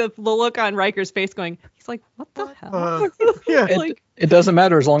see the look on Riker's face going, he's like, what the hell? Yeah. Like, It doesn't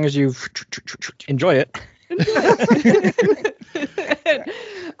matter as long as you enjoy it.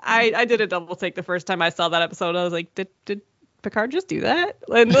 I did a double take the first time I saw that episode. I was like, did Picard just do that?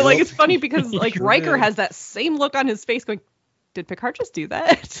 And like, it's funny because like Sure Riker did. has that same look on his face going, did Picard just do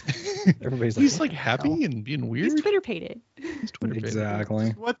that? Everybody's He's like "What the happy and being He's weird. Twitter pated. He's Twitter hell?" famous. Exactly.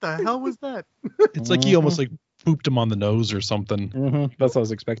 What the hell was that? It's like he almost like pooped him on the nose or something. That's what I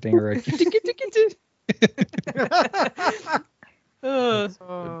was expecting. Right. Ugh.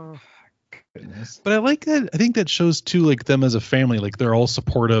 Oh. Goodness. But I like that. I think that shows too, like them as a family, like they're all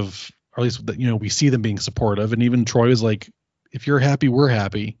supportive, or at least that we see them being supportive. And even Troy is like, if you're happy, we're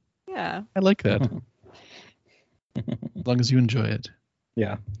happy. Yeah. I like that. As long as you enjoy it.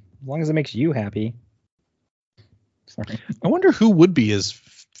 Yeah. As long as it makes you happy. Sorry. I wonder who would be his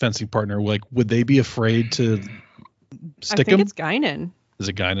fencing partner. Like, would they be afraid to I stick think him? it's Guinan. Is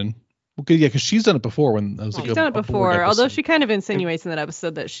it Guinan? Okay, yeah, because she's done it before. When I was like, She's done it before, although she kind of insinuates in that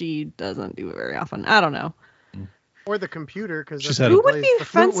episode that she doesn't do it very often. I don't know. Or the computer, because She's had Who it. would be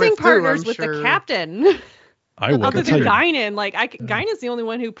fencing partners with the captain? I would. Other I'll tell than you. Guinan, like Guinan's the only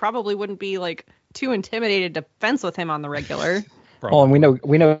one who probably wouldn't be like too intimidated to fence with him on the regular. Well, and we know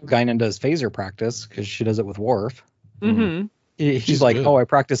Guinan does phaser practice because she does it with Worf. Mm-hmm. He's She's like, good. oh, I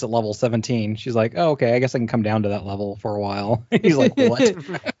practice at level 17. She's like, oh, okay, I guess I can come down to that level for a while. He's like, what?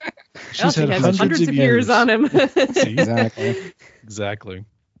 She's She had has hundreds of years on him. See? Exactly. Exactly.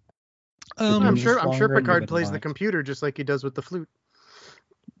 I'm sure longer and Picard give it plays the life. computer just like he does with the flute.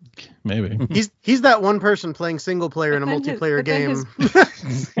 Maybe. He's that one person playing single player in a But then multiplayer game.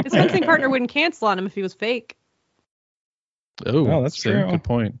 His fencing partner wouldn't cancel on him if he was fake. Oh, that's see, true. Good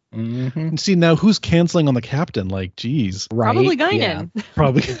point. Mm-hmm. And see, now who's canceling on the captain? Like, geez. Right. Probably Yeah. Guinan.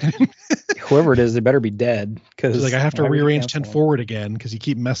 Probably. Whoever it is, they better be dead. Because She's like, I have to rearrange 10 forward again because you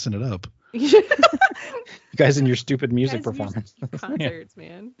keep messing it up. You guys in your stupid music Guys, performance. Concerts,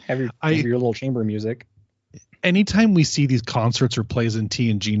 man. Have your little chamber music. Anytime we see these concerts or plays in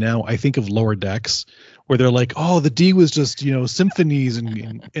TNG now, I think of Lower Decks, where they're like, oh, the D was just, symphonies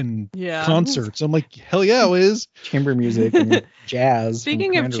and Yeah. concerts. I'm like, hell yeah, it is. Chamber music and jazz. from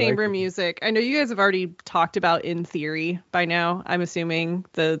Speaking of Commander chamber Riker. music, I know you guys have already talked about In Theory by now. I'm assuming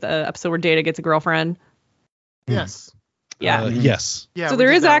the episode where Data gets a girlfriend. Yes. Yeah. Yes. Yeah. So we there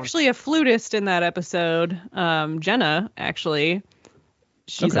did is that one. actually a flutist in that episode. Jenna, actually.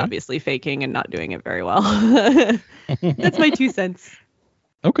 She's Okay. obviously faking and not doing it very well. That's my 2 cents.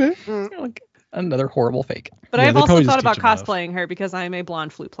 Okay. Like, another horrible fake. But Yeah, I've they also probably thought just about teach 'em enough. cosplaying her because I'm a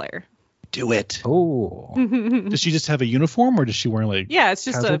blonde flute player. Do it. Oh. Does she just have a uniform or does she wear like Yeah, it's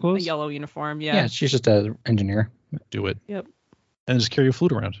just casual a clothes? yellow uniform. Yeah. Yeah. She's just an engineer. Do it? Yep. And just carry a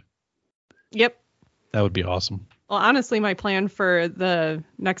flute around. Yep. That would be awesome. Well, honestly, my plan for the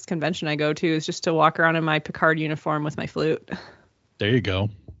next convention I go to is just to walk around in my Picard uniform with my flute. There you go.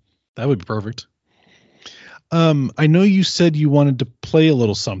 That would be perfect. I know you said you wanted to play a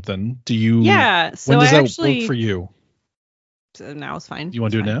little something. Do you? Yeah. So When does I that actually work for you? So now it's fine. You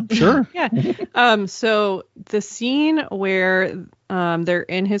want to do It's it now? Sure. Yeah. So the scene where they're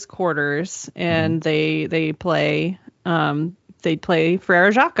in his quarters and they play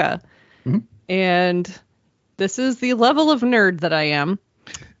Frere Jacques. Mhm. And this is the level of nerd that I am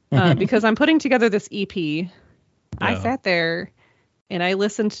because I'm putting together this EP. I Yeah. sat there and I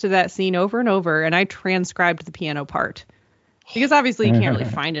listened to that scene over and over and I transcribed the piano part because obviously you can't really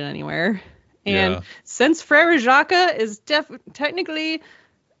find it anywhere. And Yeah. since Frere Jacques is technically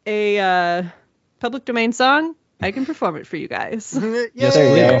a public domain song, I can perform it for you guys. Yes, there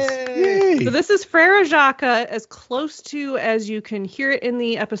you go. Yay. So this is Frere Jacques as close to as you can hear it in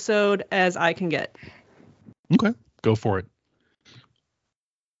the episode as I can get. Okay. Go for it.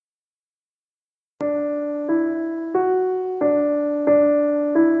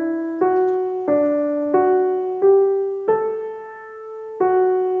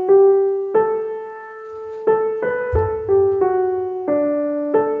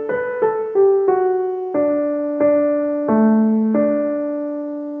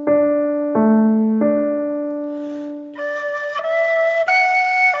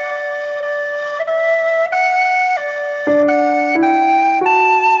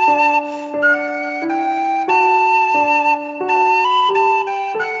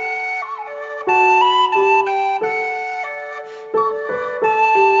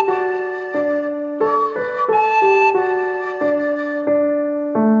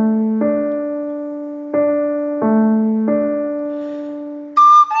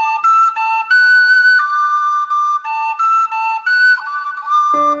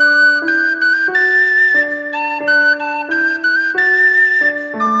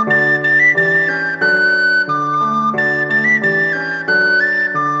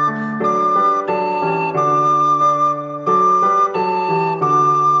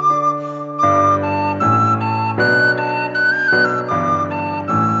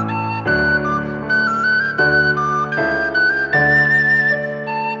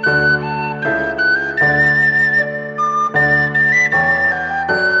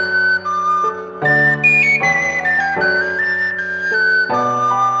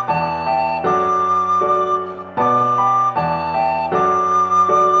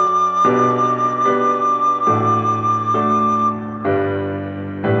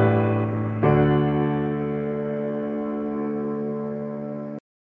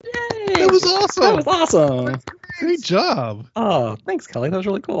 That was awesome. That was awesome. Great job. Oh, thanks, Kelly. That was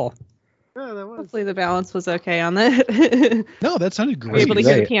really cool. Yeah, that was. Hopefully the balance was okay on that. No, that sounded Were you great. able to hear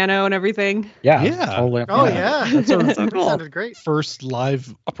the Great. piano and everything? Yeah. Yeah. Totally. Oh yeah, That's so that cool. sounded great. First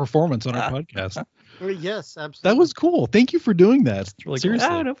live performance on our podcast. Yes, absolutely. That was cool. Thank you for doing that. really cool. Seriously.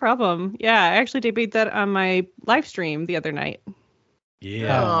 Oh, no problem. Yeah, I actually debuted that on my live stream the other night.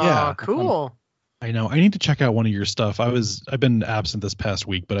 Yeah. Oh, Yeah. cool. I know. I need to check out one of your stuff. I've been absent this past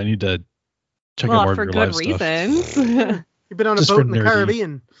week, but I need to check out more Well, of for your good live stuff. reasons. You've been on a Just boat for in the nerdy.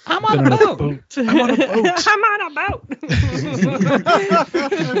 Caribbean. I'm Been on a boat. I'm on a boat. I'm on a boat.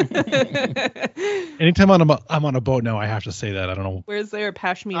 Anytime I'm on a boat now, I have to say that. I don't know. Where's their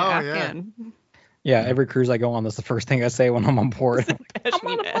Pashmina Oh, yeah. Afghan? Yeah, every cruise I go on, that's the first thing I say when I'm on board.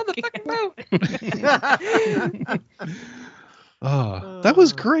 Pashmina Afghan. motherfucking boat. That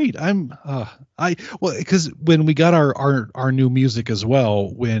was great. Because when we got our new music as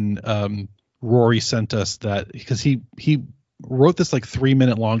well, when Rory sent us that, because he wrote this like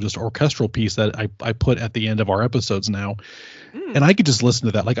 3-minute long just orchestral piece that I put at the end of our episodes now, and I could just listen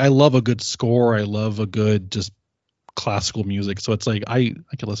to that. Like, I love a good score. I love a good just classical music. So it's like I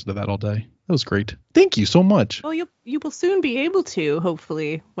could listen to that all day. That was great. Thank you so much. Well, you will soon be able to,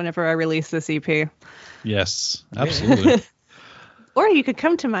 hopefully, whenever I release this EP. Yes, absolutely. Or you could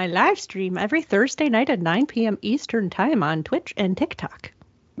come to my live stream every Thursday night at 9 p.m. Eastern time on Twitch and TikTok.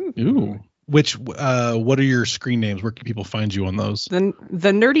 Ooh. Which what are your screen names? Where can people find you on those? The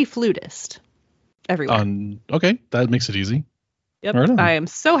Nerdy Flutist. Everywhere. Okay, that makes it easy. Yep. Right on. I am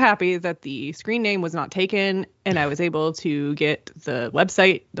so happy that the screen name was not taken and I was able to get the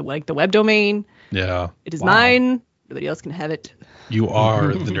website, the web domain. Yeah. It is mine. Nobody else can have it. You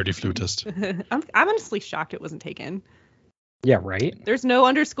are the Nerdy Flutist. I'm honestly shocked it wasn't taken. Yeah, right? There's no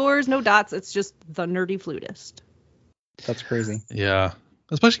underscores, no dots. It's just the Nerdy Flutist. That's crazy. Yeah.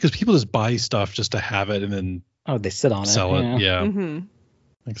 Especially because people just buy stuff just to have it and then they sit on sell it. it. Yeah. Mm-hmm.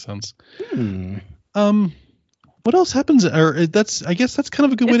 Makes sense. What else happens? Or I guess that's kind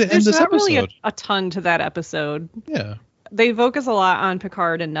of a good way to end this episode. There's not really a ton to that episode. Yeah. They focus a lot on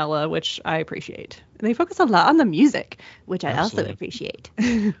Picard and Nella, which I appreciate. And they focus a lot on the music, which I also appreciate.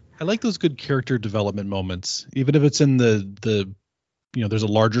 I like those good character development moments, even if it's in the there's a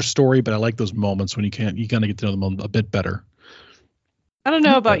larger story, but I like those moments when you kind of get to know them a bit better. I don't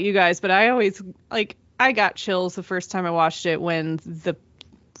know about you guys, but I always I got chills the first time I watched it when the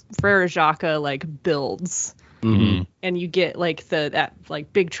Frere Jacques builds. Mm-hmm. And you get that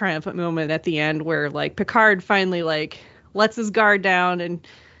big triumphant moment at the end where Picard finally lets his guard down. And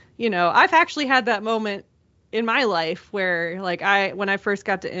I've actually had that moment in my life where when I first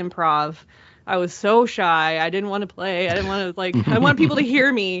got to improv, I was so shy. I didn't want to play. I didn't want to I want people to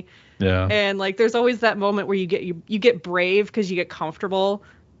hear me. Yeah. And there's always that moment where you get brave because you get comfortable,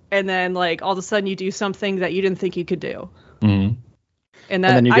 and then all of a sudden you do something that you didn't think you could do. Mm-hmm. And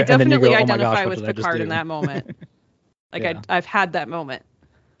that I definitely identify with Picard Picard in that moment. I've had that moment.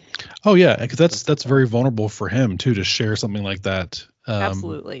 Oh yeah, because that's very vulnerable for him too, to share something like that.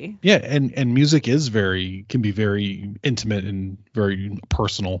 Absolutely. Yeah, and music can be very intimate and very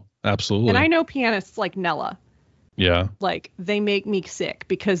personal. Absolutely. And I know pianists like Nella. Yeah. They make me sick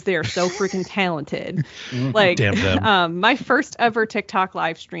because they're so freaking talented. Damn them. My first ever TikTok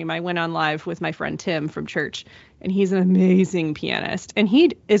live stream, I went on live with my friend Tim from church, and he's an amazing pianist. And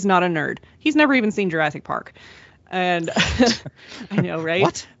he is not a nerd. He's never even seen Jurassic Park. And I know, right?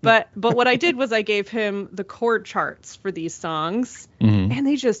 What? But what I did was I gave him the chord charts for these songs, and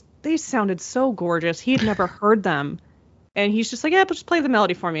they sounded so gorgeous. He had never heard them. And he's just like, yeah, but just play the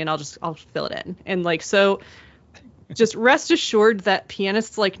melody for me and I'll fill it in. And so just rest assured that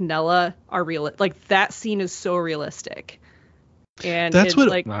pianists like Nella are real. That scene is so realistic. And that's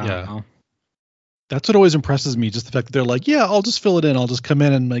what wow. Yeah. That's what always impresses me, just the fact that they're like, yeah, I'll just fill it in. I'll just come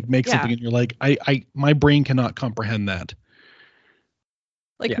in and make something, and you're like, my brain cannot comprehend that.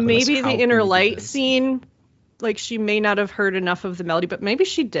 Maybe the Inner Light scene, she may not have heard enough of the melody, but maybe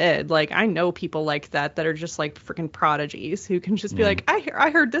she did. I know people like that are just freaking prodigies who can just be like,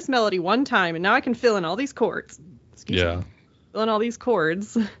 I heard this melody one time and now I can fill in all these chords. Excuse me. Fill in all these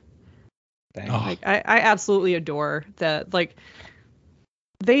chords. Dang. Oh. I absolutely adore that.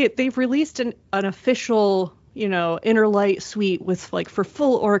 They've released an official, Inner Light suite with for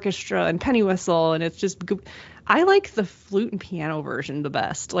full orchestra and penny whistle, and it's just I like the flute and piano version the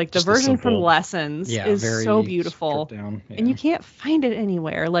best. The version from Lessons is so beautiful, and you can't find it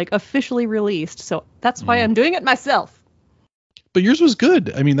anywhere officially released. So that's why I'm doing it myself. But yours was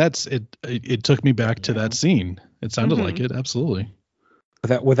good. I mean, that's it. It took me back to that scene. It sounded like it. Absolutely.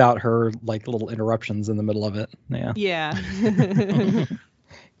 Without her little interruptions in the middle of it. Yeah. Yeah.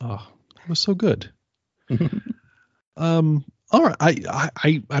 Oh, it was so good. All right.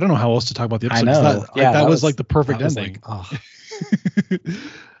 I don't know how else to talk about the episode. I know. That was the perfect ending.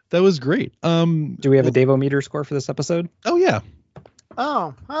 That was great. Do we have a Davo-meter score for this episode? Oh yeah.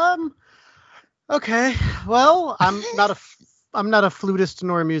 Oh, okay. Well, I'm not a flutist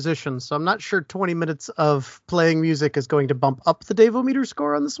nor a musician, so I'm not sure 20 minutes of playing music is going to bump up the Davo-meter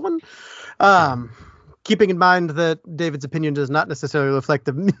score on this one. Keeping in mind that David's opinion does not necessarily reflect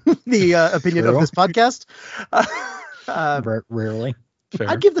the opinion of this podcast. Rarely. Fair.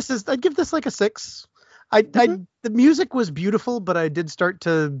 I'd give this a 6. The music was beautiful, but I did start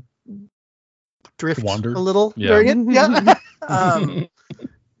to drift Wander a little during it. Yeah.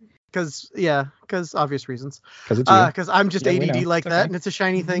 Because obvious reasons. Because I'm just ADD like that, and it's a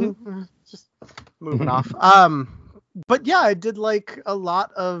shiny thing. Just moving off. But yeah, I did like a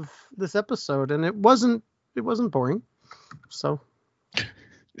lot of this episode, and it wasn't boring. So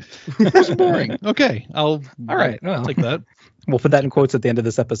It wasn't boring. Okay, All right, well. I'll take that. We'll put that in quotes at the end of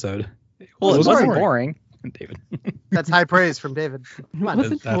this episode. Well, it wasn't wasn't boring. boring, David. that's high praise from David. Come on.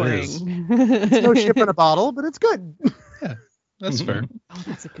 Wasn't that is. boring. It's no ship in a bottle, but it's good. That's fair. Oh,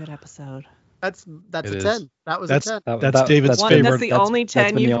 that's a good episode. That's It a is. 10. That was That's a 10. that's David's that's One, favorite that's the that's- only that's 10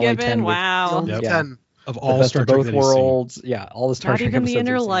 been the you've only given? 10 we've- Wow. Yeah. 10. of The all best Star of Trek both that he's seen. worlds. Yeah, all the Star Not Trek even the episodes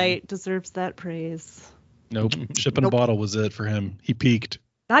inner we've seen. light deserves that praise. Nope, ship in a bottle was it for him. He peaked.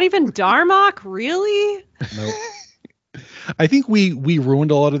 Not even Darmok, really? Nope. I think we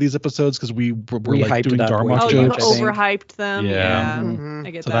ruined a lot of these episodes because we were We like hyped doing it up way Darmok Oh, too you much, I jokes. think. overhyped them. Yeah. Yeah, Mhm.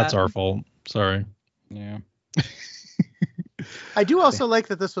 I get So that. that's our fault. Sorry. Yeah. I do also like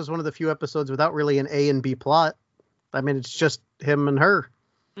that this was one of the few episodes without really an A and B plot. I mean, it's just him and her.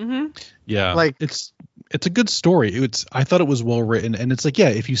 Mm-hmm. Yeah, Like- it's a good story. I thought it was well written, and it's like, yeah,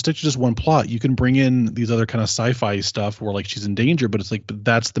 if you stick to just one plot, you can bring in these other kind of sci-fi stuff where like she's in danger, but it's like, but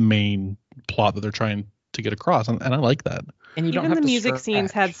that's the main plot that they're trying to get across, and I like that. And you don't Even have the to music scenes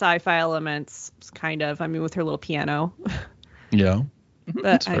stretch. had sci-fi elements, kind of. I mean, with her little piano. Yeah, But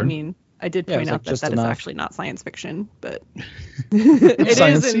That's I fair. mean, I did Yeah, it point was, out like, that just that is enough. actually not science fiction, but it is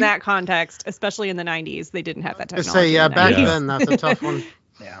Science-y? in that context, especially in the 90s. They didn't have that I technology. say, yeah, in the back 90s. then, that's a tough one.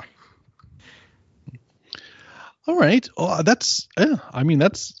 Yeah. all right. Well, I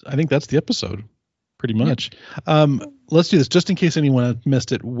think that's the episode, pretty much. Let's do this just in case anyone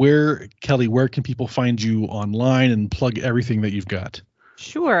missed it. Kelly, where can people find you online and plug everything that you've got?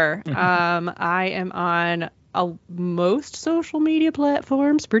 Sure. I am on most social media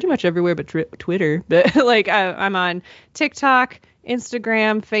platforms, pretty much everywhere but Twitter. But like I'm on TikTok,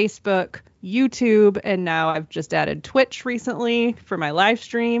 Instagram, Facebook, YouTube, and now I've just added Twitch recently for my live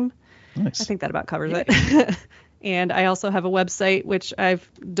stream. Nice. I think that about covers it. And I also have a website, which I've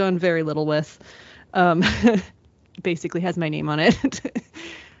done very little with. Basically has my name on it.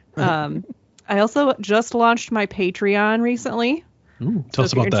 I also just launched my Patreon recently. Ooh, tell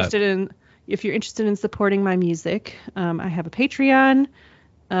us about that. If you're interested in supporting my music, I have a Patreon.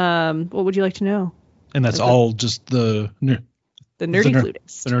 What would you like to know? And that's all just the Nerdy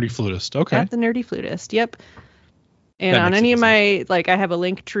Flutist. The Nerdy Flutist. Okay. At the Nerdy Flutist. Yep. And That on makes any it of my, like, I have a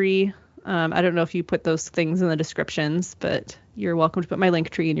link tree. I don't know if you put those things in the descriptions, but you're welcome to put my link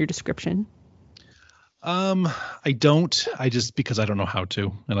tree in your description. I don't. Because I don't know how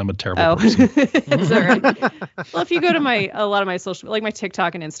to, and I'm a terrible Oh, person. it's all right. Well, if you go to a lot of my social, like my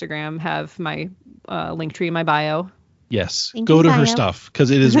TikTok and Instagram have my link tree in my bio. Yes. Thank Go you, to her bio. stuff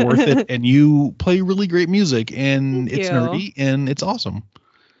because it is worth it, and you play really great music, and Thank it's you. nerdy, and it's awesome.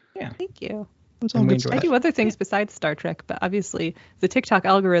 Thank you. It's all And we good enjoy I stuff. do other things besides Star Trek, but obviously the TikTok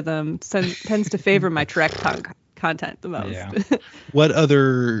algorithm tends to favor my Trek content the most. Yeah. What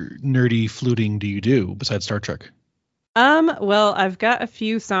other nerdy fluting do you do besides Star Trek? Well, I've got a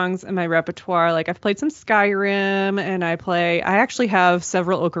few songs in my repertoire. Like I've played some Skyrim, and I actually have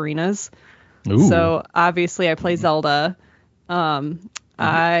several ocarinas. Ooh. So obviously I play Zelda.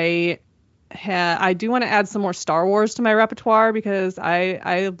 I do want to add some more Star Wars to my repertoire because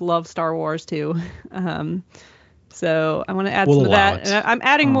I love Star Wars too. So I want to add We'll some of allow that. it. And I'm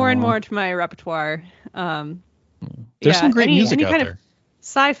adding more and Aw. more to my repertoire. There's some great music any out kind there. of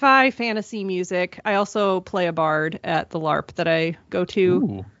sci-fi fantasy music. I also play a bard at the LARP that I go to.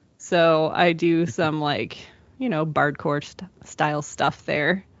 Ooh. So I do some bardcore style stuff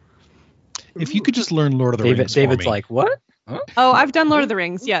there. If you could just learn Lord of the Rings David's for me. like, what? Oh, I've done Lord of the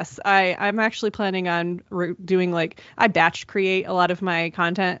Rings. Yes, I'm actually planning on doing I batch create a lot of my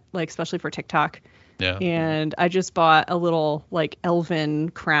content, especially for TikTok. Yeah. And I just bought a little elven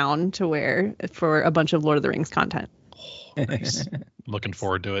crown to wear for a bunch of Lord of the Rings content. Nice. Looking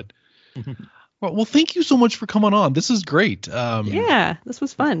forward to it. Well, thank you so much for coming on. This is great. Yeah, this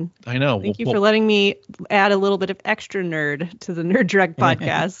was fun. I know. Thank you for letting me add a little bit of extra nerd to the Nerd Trek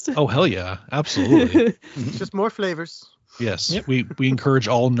podcast. Oh, hell yeah. Absolutely. It's just more flavors. Yes. Yep. We encourage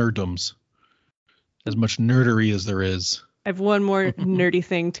all nerddoms. As much nerdery as there is. I have one more nerdy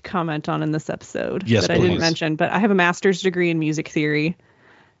thing to comment on in this episode Yes, that I didn't please. mention, but I have a master's degree in music theory.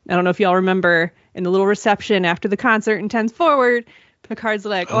 I don't know if y'all remember in the little reception after the concert in 10th Forward, Picard's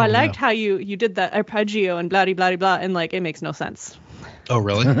like, I liked how you did that arpeggio and blah, blah, blah, and it makes no sense. Oh,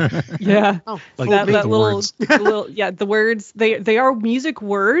 really? Yeah. Oh, Like that the little, words. the words, they are music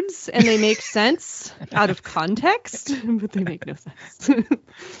words and they make sense out of context, but they make no sense.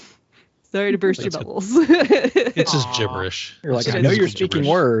 Sorry to burst your bubbles. It's just gibberish. You're like, It I is know you're just speaking gibberish.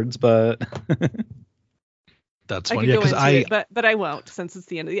 words, but That's I funny. could Yeah, go because into it, but I won't since it's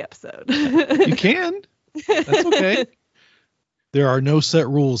the end of the episode. you can. That's okay. There are no set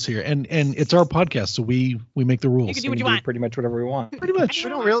rules here, and it's our podcast, so we make the rules. You can do We what you can want. pretty much whatever we want. Pretty much.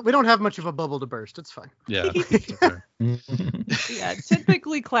 We don't have much of a bubble to burst. It's fine. Yeah. It's okay. Yeah,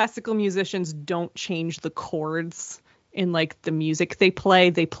 typically classical musicians don't change the chords in like the music they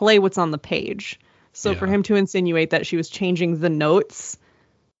play. They play what's on the page. So for Yeah. him to insinuate that she was changing the notes,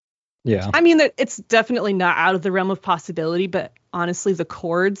 Yeah. I mean, that it's definitely not out of the realm of possibility, but honestly, the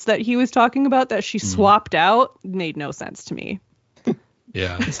chords that he was talking about that she swapped out made no sense to me.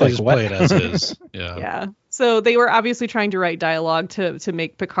 Yeah. It's like, just what? play it as is. Yeah. Yeah. So they were obviously trying to write dialogue to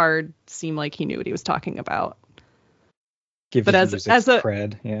make Picard seem like he knew what he was talking about. Give But the as music a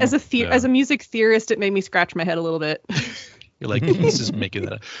cred. Yeah. as a music theorist, it made me scratch my head a little bit. You're like, he's just making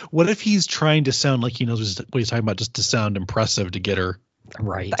that up. What if he's trying to sound like he knows what he's talking about, just to sound impressive to get her?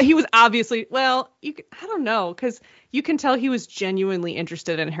 right. He was obviously, well, I don't know, because you can tell he was genuinely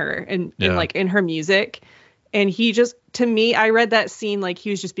interested in her and Yeah. in her music. And he just, to me, I read that scene like he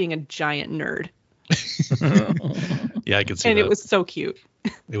was just being a giant nerd. Yeah, I could see And that. it was so cute.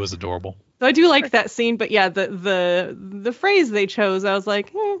 It was adorable. So I do like that scene, but yeah, the phrase they chose, I was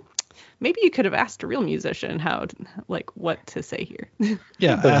like, maybe you could have asked a real musician what to say here.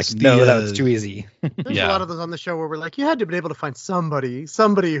 Yeah. They're like, ask no, the, that was too easy. There's Yeah. a lot of those on the show where we're like, you had to be able to find somebody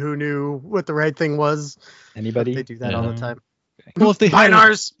who knew what the right thing was. Anybody? They do that all the time. Well, if they had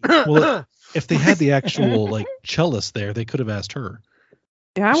Binars. well, if they had the actual like cellist there, they could have asked her.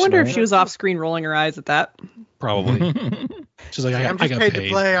 Yeah, I wonder if Sure. she was off screen rolling her eyes at that. Probably. She's like, I'm I just got paid to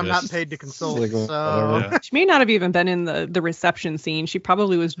play. for I'm not this. paid to consult. Like, So whatever. Yeah. She may not have even been in the reception scene. She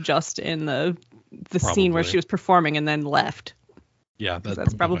probably was just in the scene where Probably. she was performing and then left. Yeah,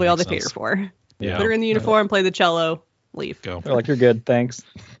 That's probably all they paid her for. Yeah. Put her in the uniform, play the cello, leave. Go. They're like, you're good, thanks.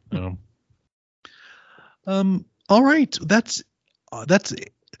 No. All right. That's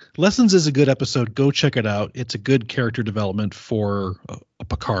Lessons is a good episode. Go check it out. It's a good character development for a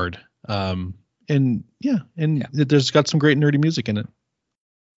Picard. And there's got some great nerdy music in it.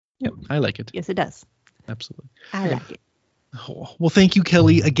 Yep, I like it. Yes, it does. Absolutely. I like it. Well, thank you,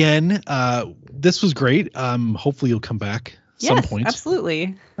 Kelly, again. This was great. Hopefully you'll come back some Yes, point.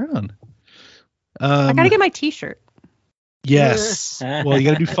 absolutely. Right on. I gotta get my T-shirt. Yes. Well, you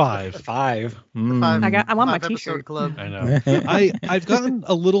got to do 5. 5. I want my T-shirt. Club. I know. I've gotten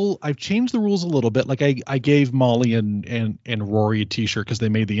a little. I've changed the rules a little bit. Like I gave Molly and Rory a T-shirt because they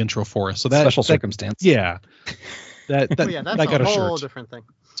made the intro for us. So that Special circumstance. Yeah. That Well, yeah, that's I got a a whole shirt. different thing.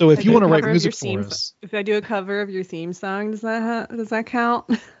 So if I you do want a to write cover of music your for theme- us, If I do a cover of your theme song, does that count?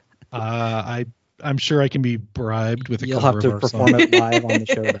 I'm sure I can be bribed with a You'll cover have to of our perform song. it live on the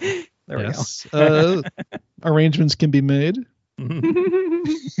show. Then. There Yes. Arrangements can be made. we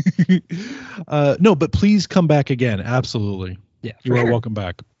go. No, but please come back again. Absolutely. Yeah, You for are sure. welcome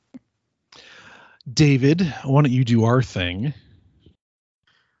back. David, why don't you do our thing?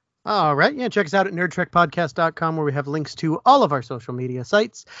 All right. Yeah, check us out at nerdtrekpodcast.com where we have links to all of our social media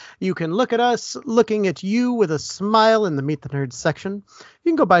sites. You can look at us looking at you with a smile in the Meet the Nerds section. You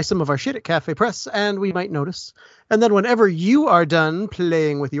can go buy some of our shit at Cafe Press, and we might notice. And then whenever you are done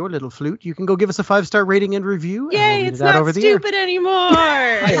playing with your little flute, you can go give us a 5-star rating and review. and we'll Yay, read it's it out not over the air. stupid anymore.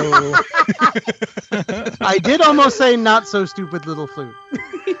 I did almost say not so stupid little flute.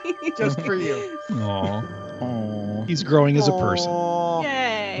 Just for you. Aw. He's growing as a person. Aw.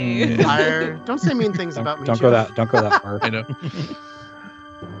 Yay. Liar. Don't say mean things about me. Don't Joe. go that far. I know.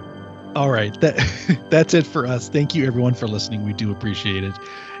 All right. That's it for us. Thank you, everyone, for listening. We do appreciate it.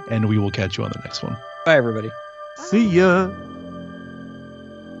 And we will catch you on the next one. Bye, everybody. See ya.